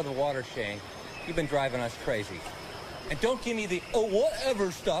 Get out of the water, Shane. You've been driving us crazy. And don't give me the, oh,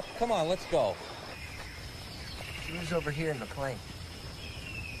 whatever stuff. Come on, let's go. She was over here in the plane.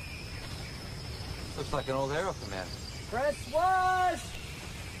 Looks like an old Aero commander. Francoise!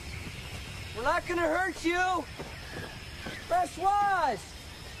 We're not gonna hurt you! Francoise!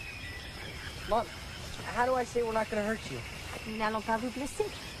 Mom, how do I say we're not gonna hurt you? Nous n'allons pas vous blesser.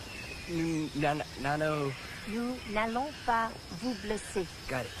 Nous n'allons pas vous blesser.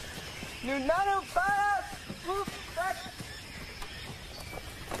 Got it. Nous n'allons pas vous blesser.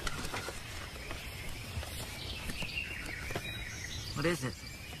 What is it?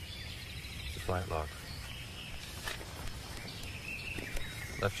 It's a flight log.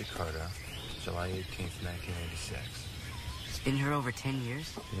 Left Jakarta, July 18th, 1986. It's been here over 10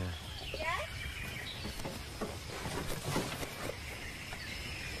 years? Yeah. Dad?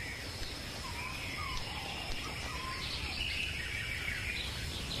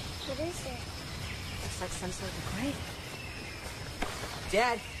 What is it? Looks like some sort of grave.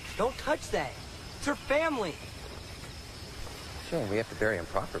 Dad, don't touch that. It's her family. Shane, we have to bury him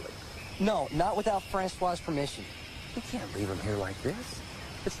properly. No, not without Francois' permission. We can't leave him here like this.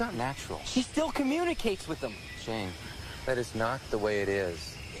 It's not natural. She still communicates with them. Shane, that is not the way it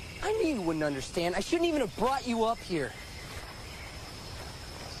is. I knew you wouldn't understand. I shouldn't even have brought you up here.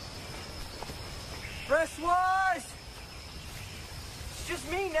 Francois! It's just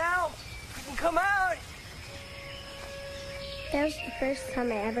me now. You can come out. That was the first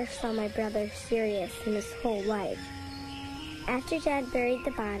time I ever saw my brother serious in his whole life. After Dad buried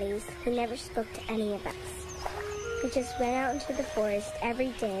the bodies, he never spoke to any of us. He just went out into the forest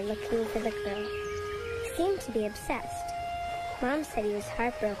every day looking for the girl. He seemed to be obsessed. Mom said he was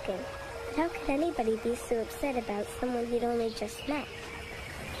heartbroken, but how could anybody be so upset about someone he'd only just met?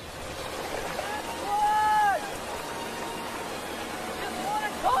 What? I just want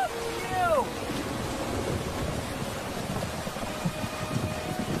to talk to you.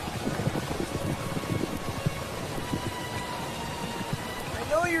 I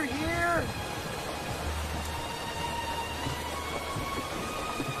know you're here.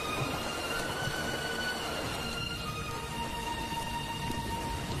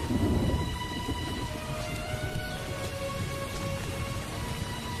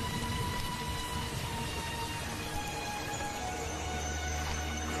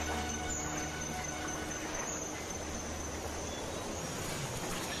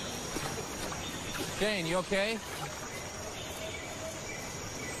 Shane, you okay?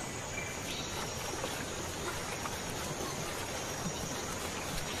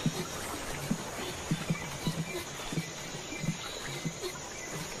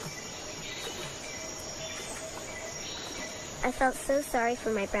 I felt so sorry for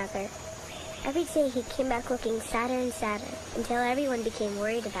my brother. Every day he came back looking sadder and sadder until everyone became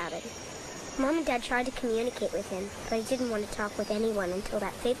worried about him. Mom and Dad tried to communicate with him, but he didn't want to talk with anyone until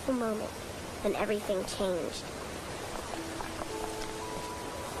that fateful moment when everything changed.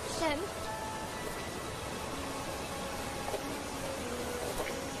 Shem?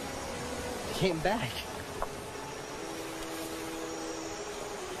 He came back.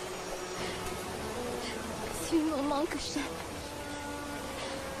 Tu me manques, Shem.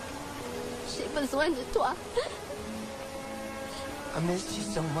 J'ai besoin de toi. I missed you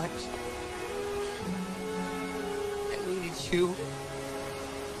so much. I needed you.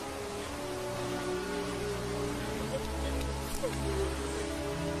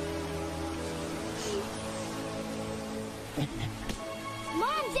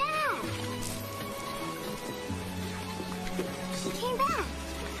 Mom, Dad! She came back.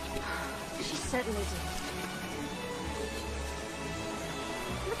 She certainly did.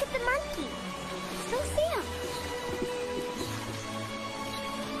 Look at the monkey. Go see him.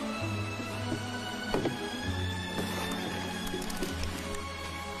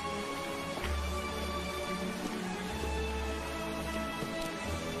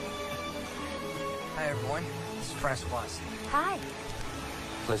 Hi, everyone. This is Francois. Hi.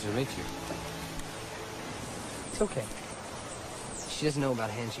 Pleasure to meet you. It's okay. She doesn't know about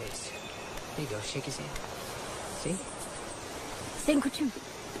handshakes. Here you go. Shake his hand. See? C'est une coutume.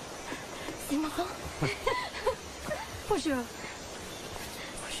 C'est marrant. Bonjour.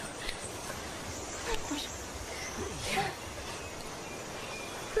 Bonjour. Bonjour.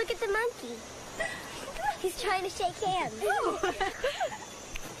 Look at the monkey. He's trying to shake hands.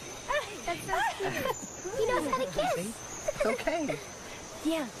 That's so cute. He knows how to kiss. It's okay.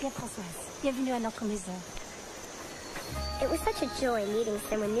 Viens, viens, Françoise. Bienvenue à notre maison. It was such a joy meeting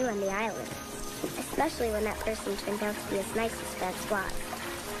someone new on the island, especially when that person turned out to be as nice as Francois.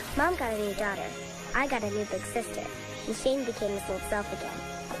 Mom got a new daughter, I got a new big sister, and Shane became his old self again.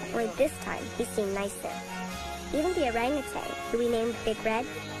 Only this time, he seemed nicer. Even the orangutan, who we named Big Red,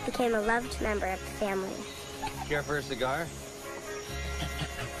 became a loved member of the family. Care for a cigar?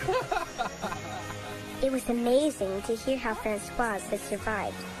 It was amazing to hear how Francoise had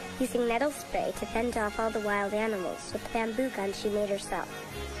survived, using nettle spray to fend off all the wild animals with the bamboo gun she made herself.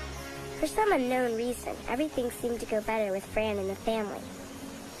 For some unknown reason, everything seemed to go better with Fran and the family.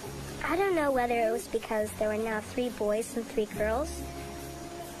 I don't know whether it was because there were now 3 boys and 3 girls,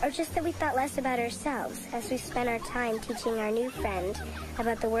 or just that we thought less about ourselves as we spent our time teaching our new friend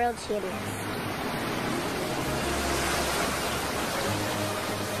about the world she had missed.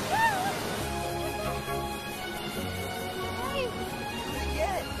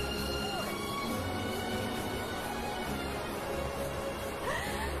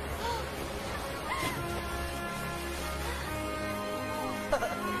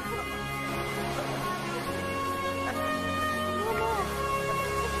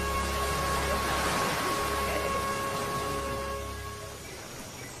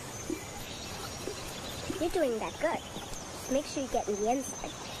 You're doing that good. Just make sure you get in the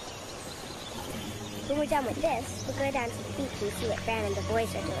inside. When we're done with this, we'll go down to the beach and see what Fran and the boys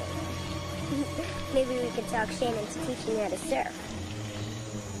are doing. Maybe we could talk Shane into teaching you how to surf.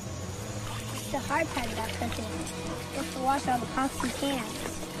 The hard part about cooking is you have to wash all the pots and cans.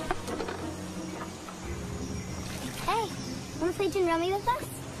 Hey, wanna play gin rummy with us?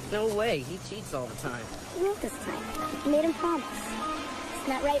 No way, he cheats all the time. He won't this time. I made him promise. Isn't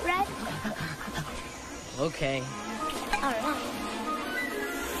that right, Red? Okay. All right.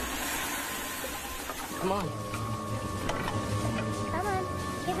 Come on. Come on,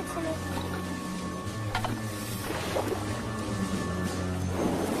 give it to me.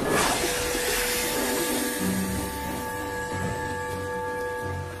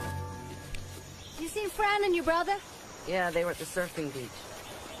 You seen Fran and your brother? Yeah, they were at the surfing beach.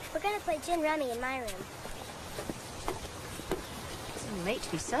 We're gonna play gin rummy in my room. It's too late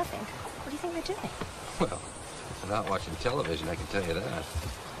to be surfing. What do you think they're doing? Well, without watching television, I can tell you that.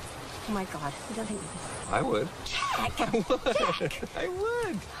 Oh my God, I don't think... I would. Jack! I would. Jack! I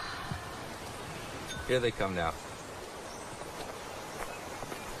would. Here they come now.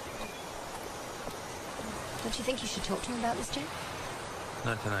 Don't you think you should talk to him about this, Jack?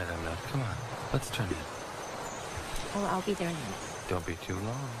 Not tonight, I'm not. Come on, let's turn in. Oh, I'll be there in a minute. Don't be too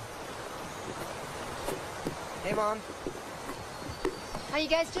long. Hey, Mom. How you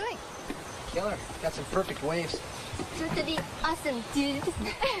guys doing? Killer. Got some perfect waves. Totally awesome, dude.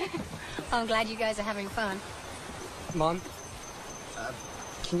 I'm glad you guys are having fun. Mom,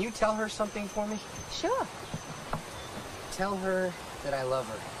 can you tell her something for me? Sure. Tell her that I love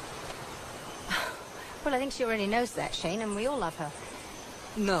her. Well, I think she already knows that, Shane, and we all love her.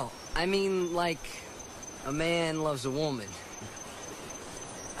 No, I mean like a man loves a woman.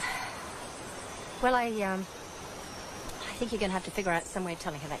 Well, I think you're gonna have to figure out some way of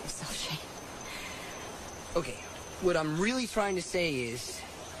telling her that yourself, Shane. Okay, what I'm really trying to say is,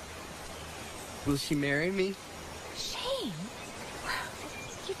 will she marry me? Shane?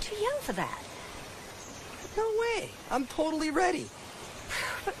 You're too young for that. No way. I'm totally ready.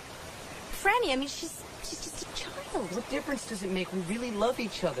 But Franny, I mean, she's just a child. What difference does it make? We really love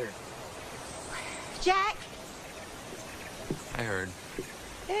each other. Jack! I heard.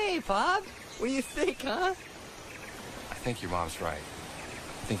 Hey, Pop. What do you think, huh? I think your mom's right.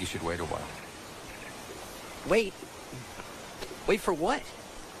 I think you should wait a while. Wait. Wait for what?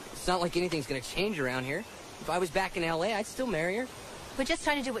 It's not like anything's gonna change around here. If I was back in L.A., I'd still marry her. We're just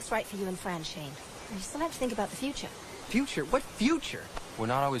trying to do what's right for you and Fran, Shane. And you still have to think about the future. Future? What future? We're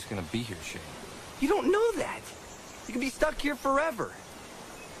not always going to be here, Shane. You don't know that. You can be stuck here forever.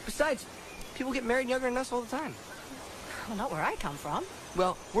 Besides, people get married younger than us all the time. Well, not where I come from.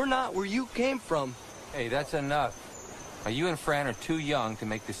 Well, we're not where you came from. Hey, that's enough. Now, you and Fran are too young to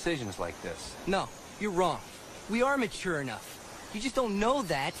make decisions like this. No, you're wrong. We are mature enough. You just don't know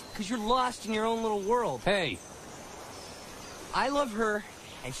that because you're lost in your own little world. Hey! I love her,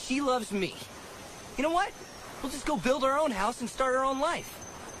 and she loves me. You know what? We'll just go build our own house and start our own life.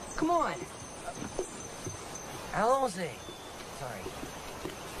 Come on. Allons-y. Sorry.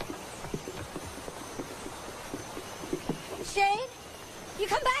 Shane? You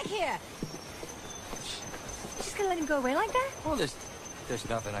come back here! Just gonna let him go away like that? Well, there's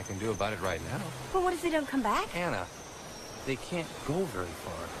nothing I can do about it right now. Well, what if they don't come back? Anna, they can't go very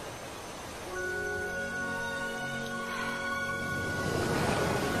far.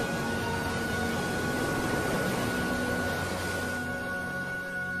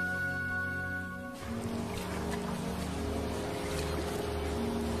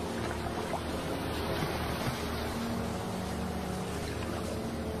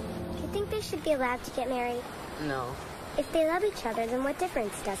 Do you think they should be allowed to get married? No. If they love each other, then what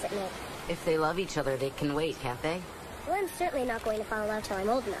difference does it make? If they love each other, they can wait, can't they? Well, I'm certainly not going to fall in love till I'm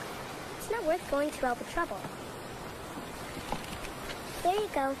old enough. It's not worth going through all the trouble. There you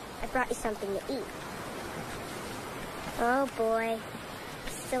go. I brought you something to eat. Oh boy.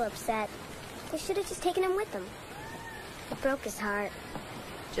 He's still upset. They should have just taken him with them. It broke his heart.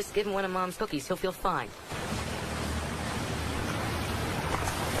 Just give him one of Mom's cookies. He'll feel fine.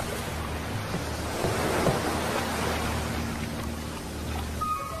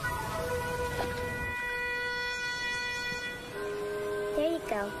 There you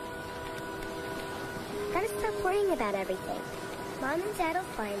go. Gotta stop worrying about everything. Mom and Dad will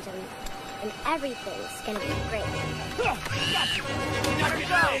find him, and everything's gonna be great. You're not gonna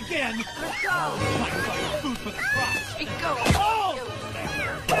die again! Let's go! Food for the crops! Hey, go! Oh!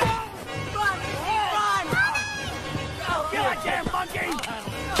 Run! Run! Go! Goddamn monkey!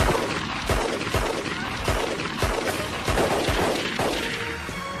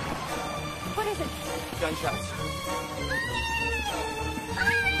 What is it? Gunshots.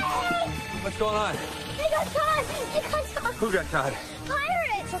 What's going on? They got caught! They got caught! Who got caught?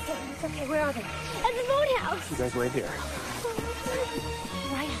 Pirates! It's okay. Where are they? At the boathouse! You guys wait here.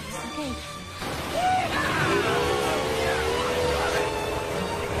 Right, okay.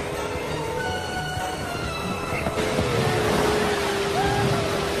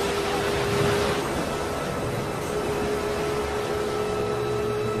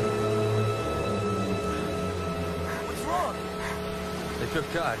 What's wrong? They took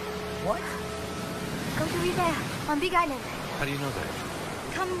Todd. What? Go to Rivera on Big Island. How do you know that?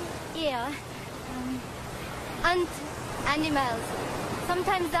 Come here. Hunt animals.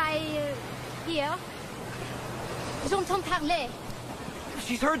 Sometimes I hear. J'entends parler.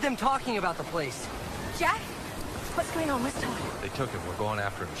 She's heard them talking about the place. Jack? What's going on? Where's Todd? They took him. We're going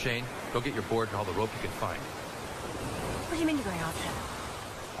after him. Shane, go get your board and all the rope you can find. What do you mean you're going after him?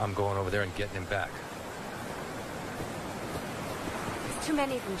 I'm going over there and getting him back. There's too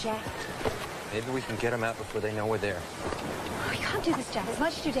many of them, Jack. Maybe we can get them out before they know we're there. We can't do this, Jack. It's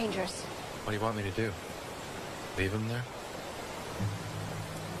much too dangerous. What do you want me to do? Leave him there?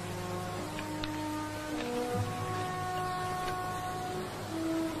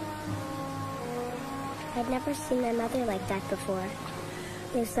 I'd never seen my mother like that before.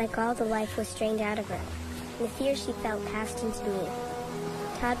 It was like all the life was drained out of her, and the fear she felt passed into me.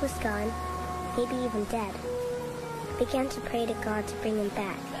 Todd was gone, maybe even dead. I began to pray to God to bring him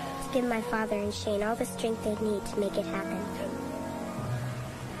back, to give my father and Shane all the strength they'd need to make it happen.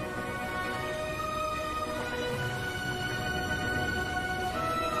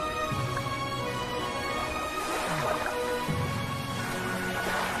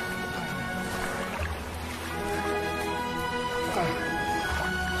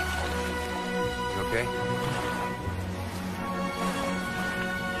 You okay?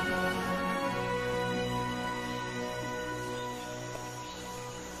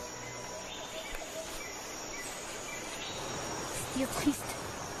 Still triste.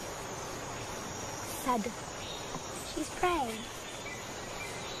 Sad. She's praying.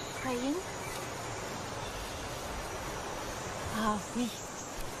 Praying? Ah, oui.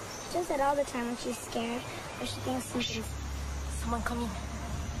 She does that all the time when she's scared, or she thinks something's... Someone coming.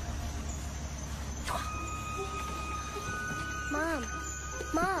 Mom!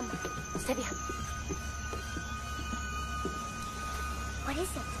 Mom! Stay behind. What is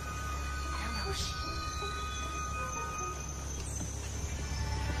it? I don't know. Shh.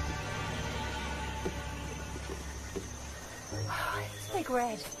 It's Big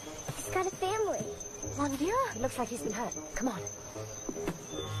Red. He's got a family. Mon Dieu. It looks like he's been hurt. Come on.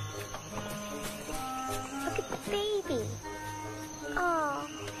 Look at the baby. Oh.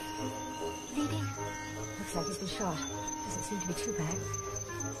 Bleeding. Looks like he's been shot. Doesn't seem to be too bad.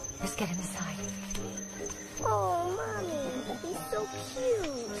 Let's get him inside. Oh, Mommy. He's so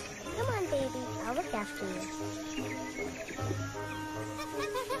cute. Come on, baby. I'll look after you.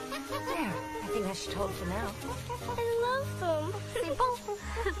 There. I think that should hold for now. I love them. C'est bon.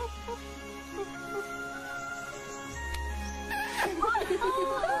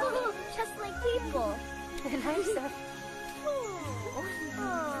 Oh, just like people. Nice. Oh,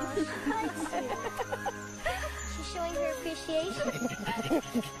 she likes you. She's showing her appreciation.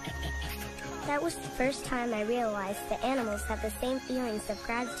 That was the first time I realized that animals have the same feelings of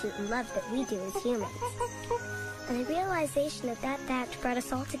gratitude and love that we do as humans. And the realization of that fact brought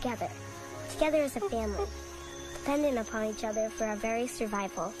us all together. Together as a family. Dependent upon each other for our very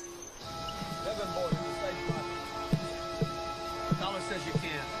survival. Thomas says you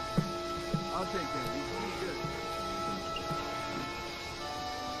can. I'll take that. He's pretty good.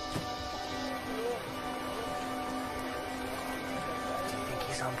 Do you think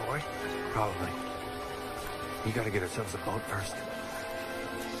he's on board? Probably. We gotta get ourselves a boat first.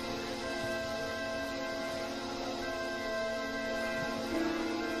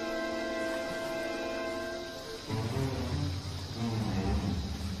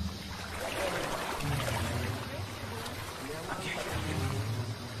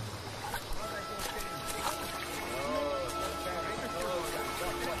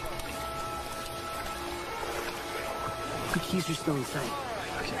 The keys are still inside.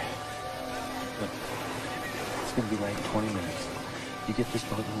 Okay. Look, it's gonna be like 20 minutes. You get this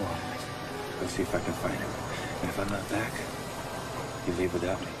boat in the water. Go see if I can find him. And if I'm not back, you leave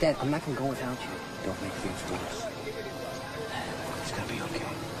without me. Dad, I'm not gonna go without you. Don't make things worse. It's gonna be okay.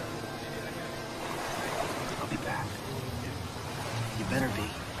 I'll be back. You better be.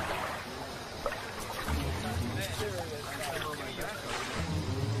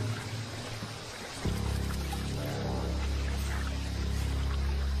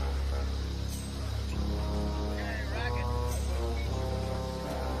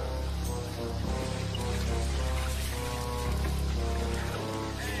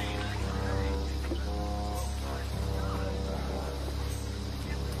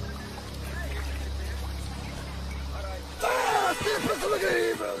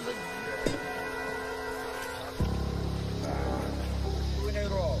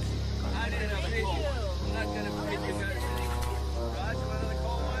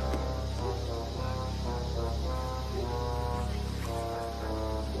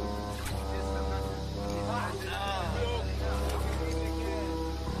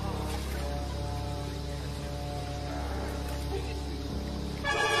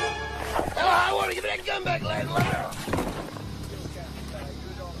 Come back, lad.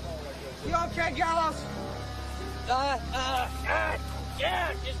 You okay, Carlos?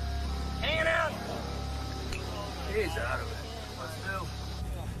 Yeah, just hanging out. He's out of it. What's new?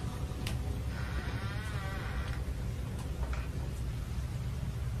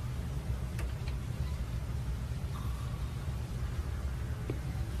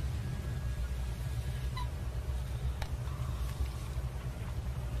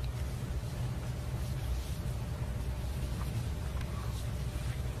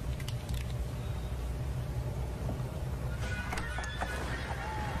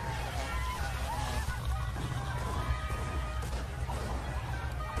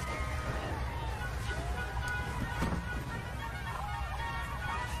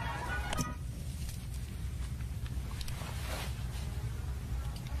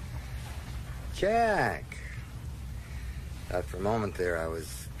 Jack. Thought for a moment there I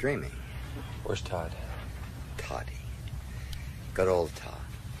was dreaming. Where's Todd? Toddy. Good old Todd.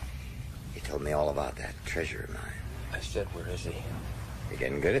 He told me all about that treasure of mine. I said, where is he? You're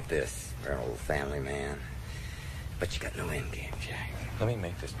getting good at this. You're an old family man. But you got no end game, Jack. Let me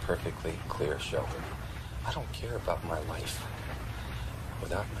make this perfectly clear, Sheldon. I don't care about my life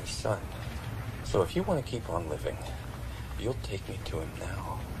without my son. So if you want to keep on living, you'll take me to him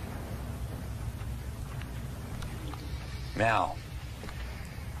now. Now.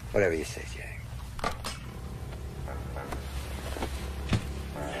 Whatever you say, Jack.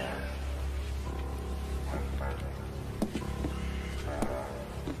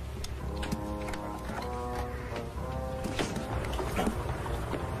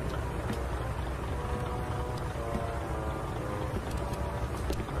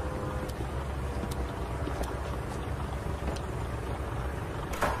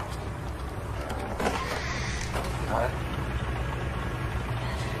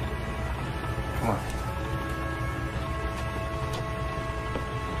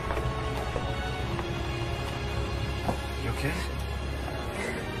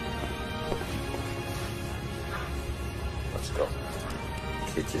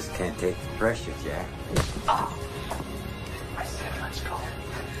 You just can't take the pressure, Jack. Oh. I said, let's go.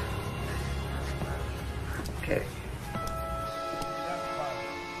 Okay.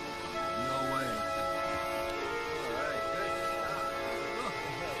 No way.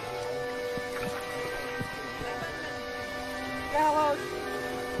 Carlos,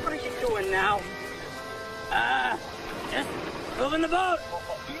 what are you doing now? Just moving the boat.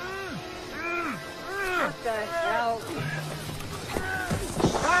 What the hell?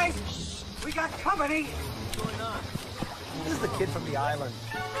 Guys, we got company. What's going on? This is the kid from the island.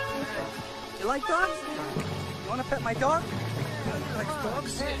 You like dogs? You want to pet my dog? You like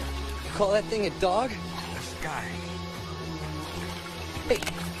dogs? You call that thing a dog? This guy. Hey,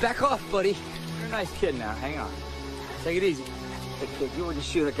 back off, buddy. You're a nice kid now. Hang on. Take it easy. Hey, kid, you wouldn't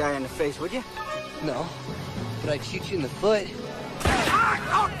shoot a guy in the face, would you? No, but I'd shoot you in the foot.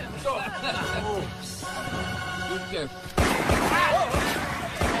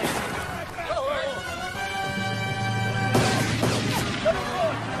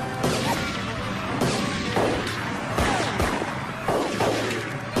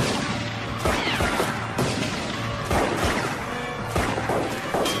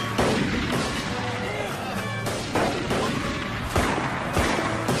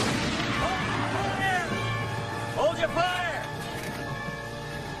 Hold your fire!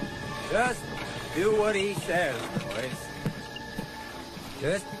 Just Do what he says, boys.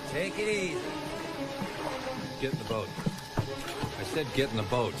 Just take it easy. Get in the boat. I said get in the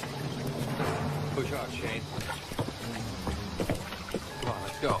boat. Push off, Shane. Come on,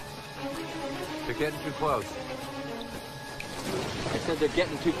 let's go. They're getting too close. I said they're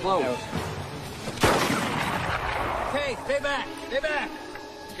getting too close. Hey, stay back! Stay back!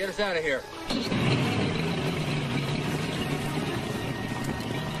 Get us out of here.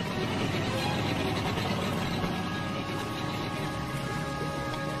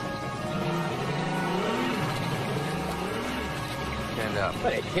 Stand up.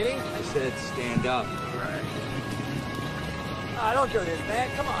 What, are you kidding? I said stand up. All right. Ah, don't do this, man.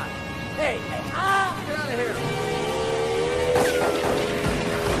 Come on. Hey, hey, ah! Get out of here.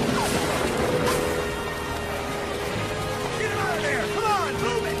 Get him out of there! Come on,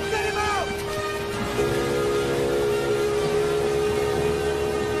 move it! Get him out!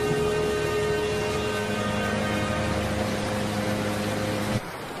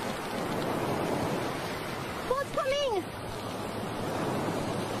 What's coming?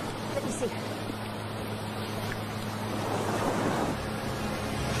 Let me see.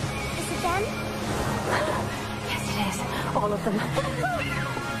 Is it them? Yes, it is. All of them.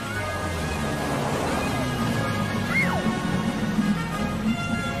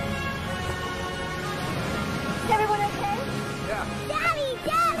 Is everyone okay? Yeah. Daddy!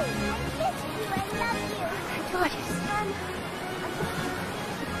 Daddy! I miss you. I love you. Thank God, your son.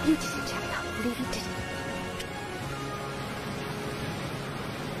 You didn't, Jack. I can't believe you did it.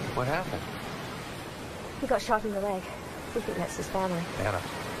 What happened? He got shot in the leg. We think that's his family. Anna,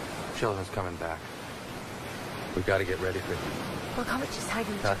 children's coming back. We've got to get ready for him. Well, can't we just hide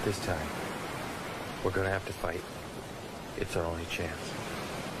in Not this time. We're gonna have to fight. It's our only chance.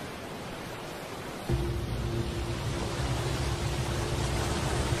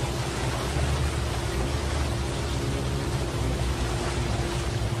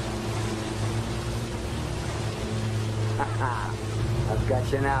 I've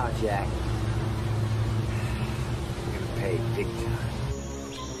got you now, Jack. You're gonna pay big time.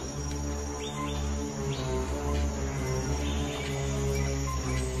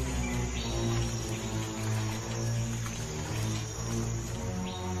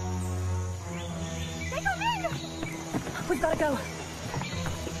 We've got to go.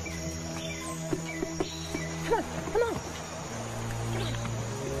 Come on, come on.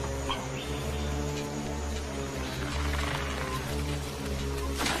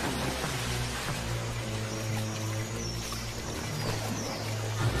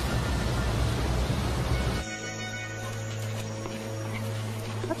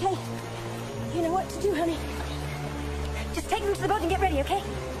 Okay. You know what to do, honey. Just take them to the boat and get ready, okay?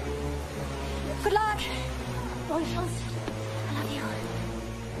 Good luck. Bonne chance. I love you.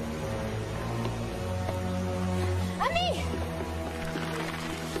 Ami!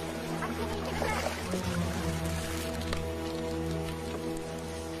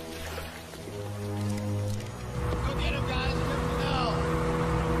 Go get him, guys. No.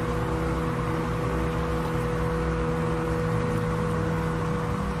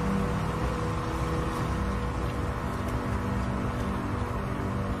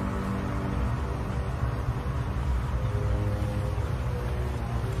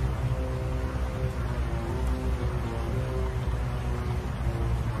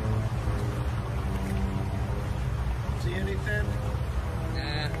 See anything?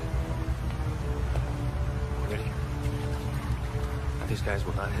 Nah. Ready? These guys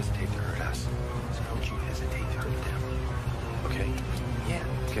will not hesitate to hurt us. So don't you hesitate to hurt them. Okay? Yeah.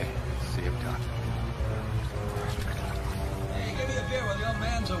 Okay. See you up top. Hey, give me a beer while the old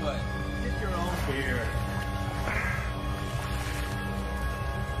man's away. Get your own beer.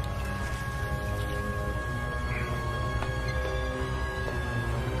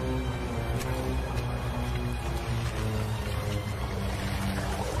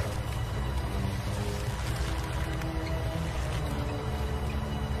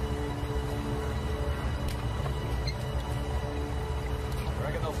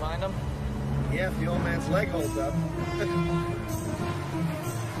 Reckon they'll find them? Yeah, if the old man's leg holds up.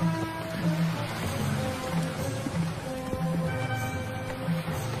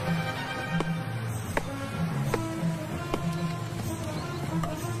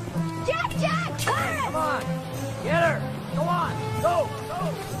 Jack! Jack! Turn! Come on! Get her! Go on! Go!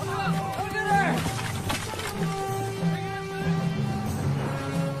 Go! Come on! Go get her!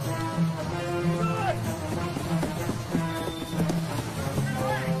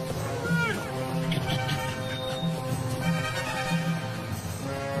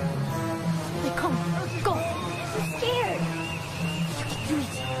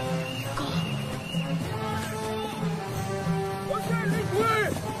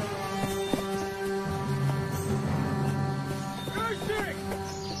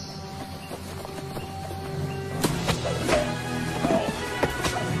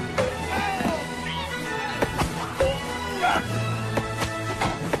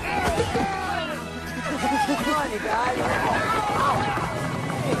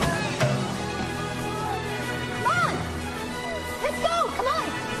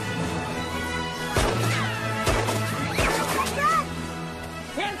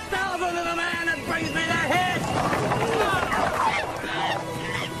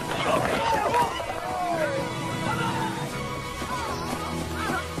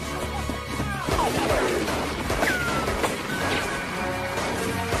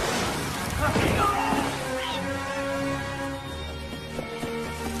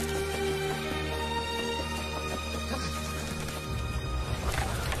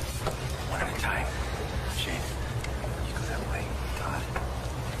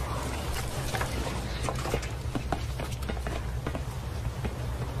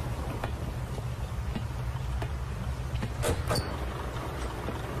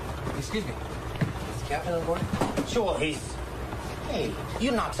 Excuse me. Is the captain on board? Sure, he's... Hey,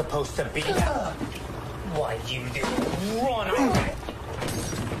 you're not supposed to be... Why, you didn't run away.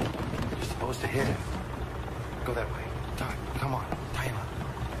 You're supposed to hit him. Go that way. Doc, come on. Tie him up.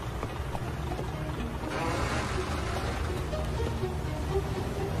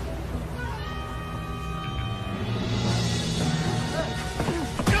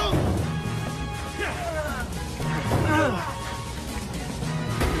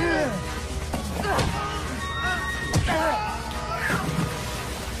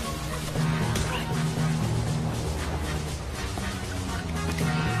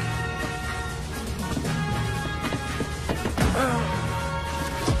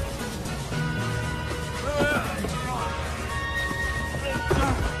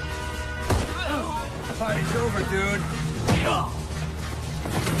 Party's over, dude.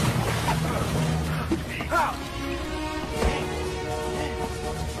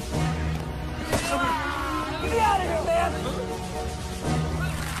 Get me out of here, man!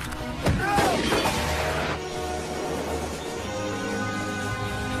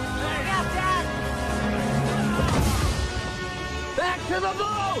 Back to the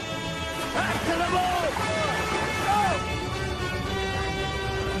boat! Back to the boat!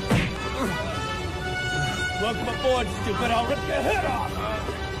 Welcome aboard, stupid. I'll rip your head off.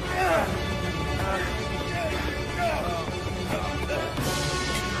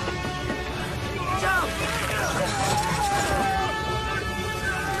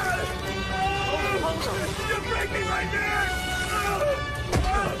 You're breaking my neck!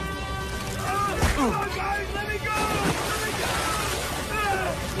 Oh, guys, let me go!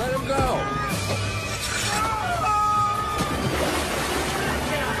 Let him go!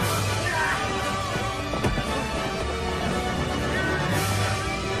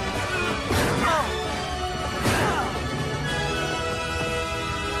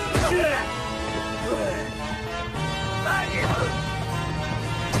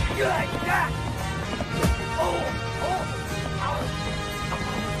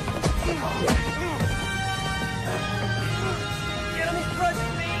 Enemy's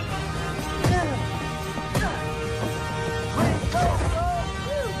crushing me.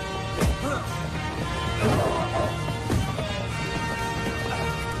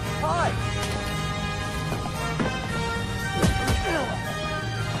 Hi.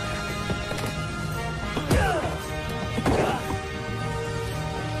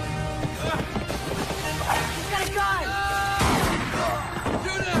 He's got a gun.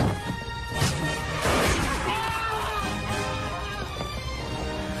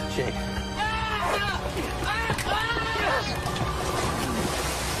 Jake.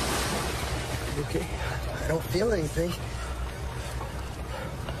 You okay? I don't feel anything.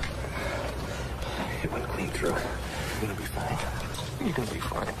 It went clean through. You're gonna be fine. You're gonna be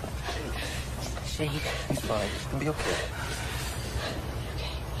fine. Shane. He's fine. He's gonna be okay.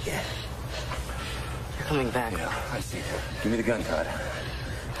 Yeah. You're coming back. Yeah, I see. Give me the gun, Todd.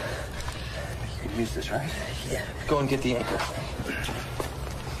 You can use this, right? Yeah. Go and get the anchor.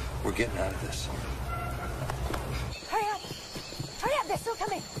 We're getting out of this. Hurry up! Hurry up, they're still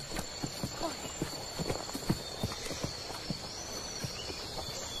coming!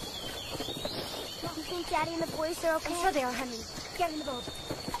 You think Daddy and the boys are okay? I'm sure they are, honey. Get in the boat.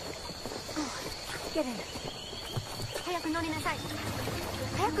 Oh, get in. 早く乗りなさい。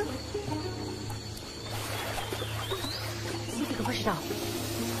早く。See if you can push it off.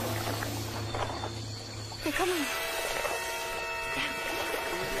 They're coming.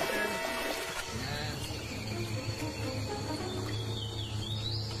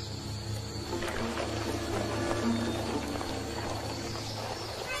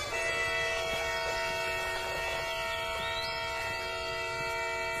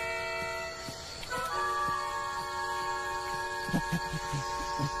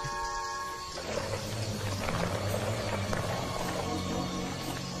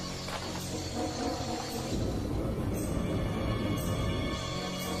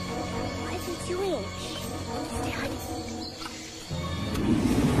 What is he doing? Stay on.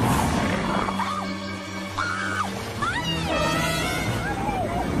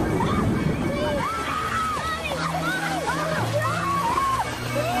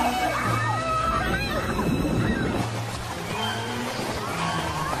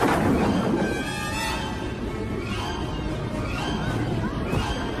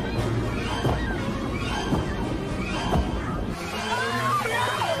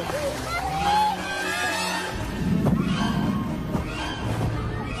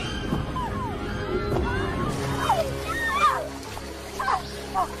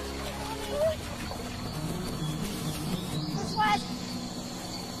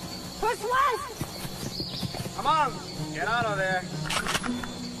 Push west! Come on, get out of there.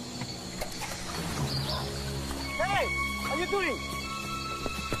 Hey, how you doing?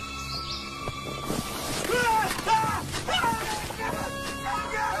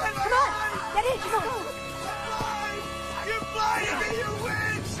 Come on, get in, come on. You're blinding me, you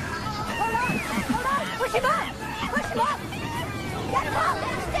witch! Hold on, push him up, push him up. Get him up,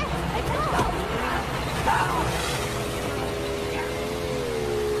 let him stay. Hey, go.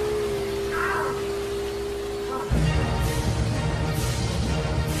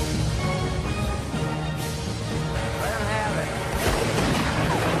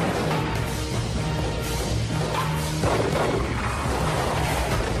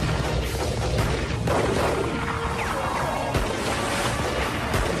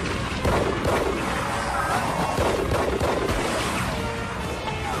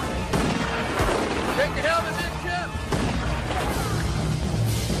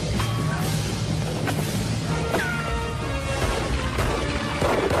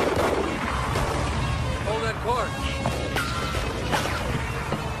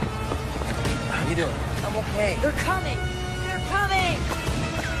 I'm okay. They're coming! They're coming!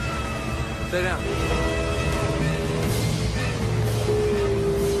 Stay down.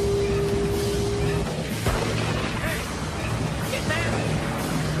 Get down!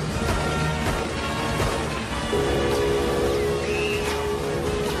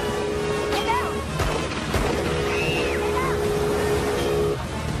 Get down!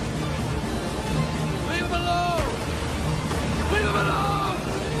 Leave him alone! Leave him alone!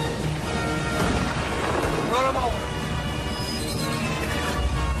 Run him over!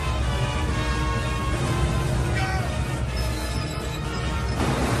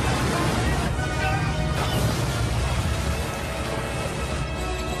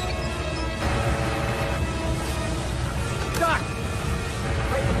 Doc!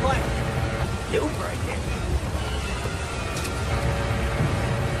 Break the plane! You break it!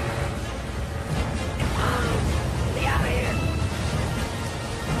 Get out of here!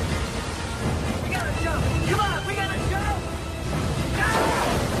 We gotta jump! Come on, we gotta jump!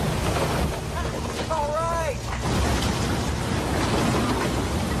 All right!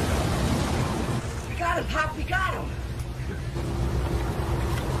 We got him, Pop, we got him!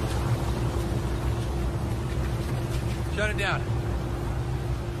 Shut it down.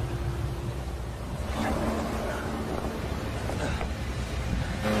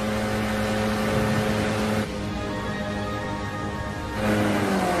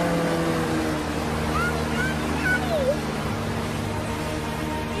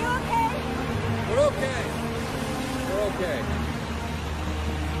 You okay? We're okay. We're okay.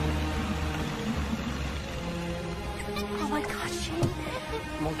 Oh my God, Shane.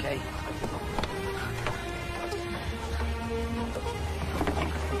 I'm okay.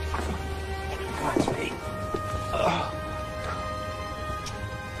 Come on, Jay.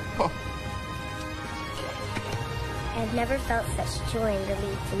 I've never felt such joy and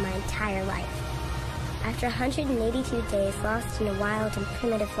relief in my entire life. After 182 days lost in a wild and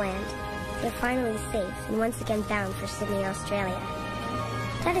primitive land, we are finally safe and once again bound for Sydney, Australia.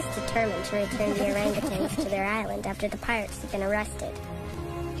 Dad is determined to return the orangutans to their island after the pirates have been arrested.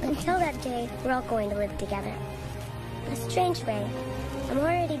 Until that day, we're all going to live together. In a strange way, I'm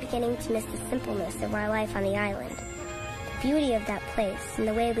already beginning to miss the simpleness of our life on the island. The beauty of that place and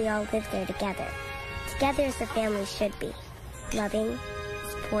the way we all live there together. Together as a family should be. Loving,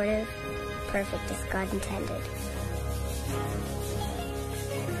 supportive, perfect as God intended.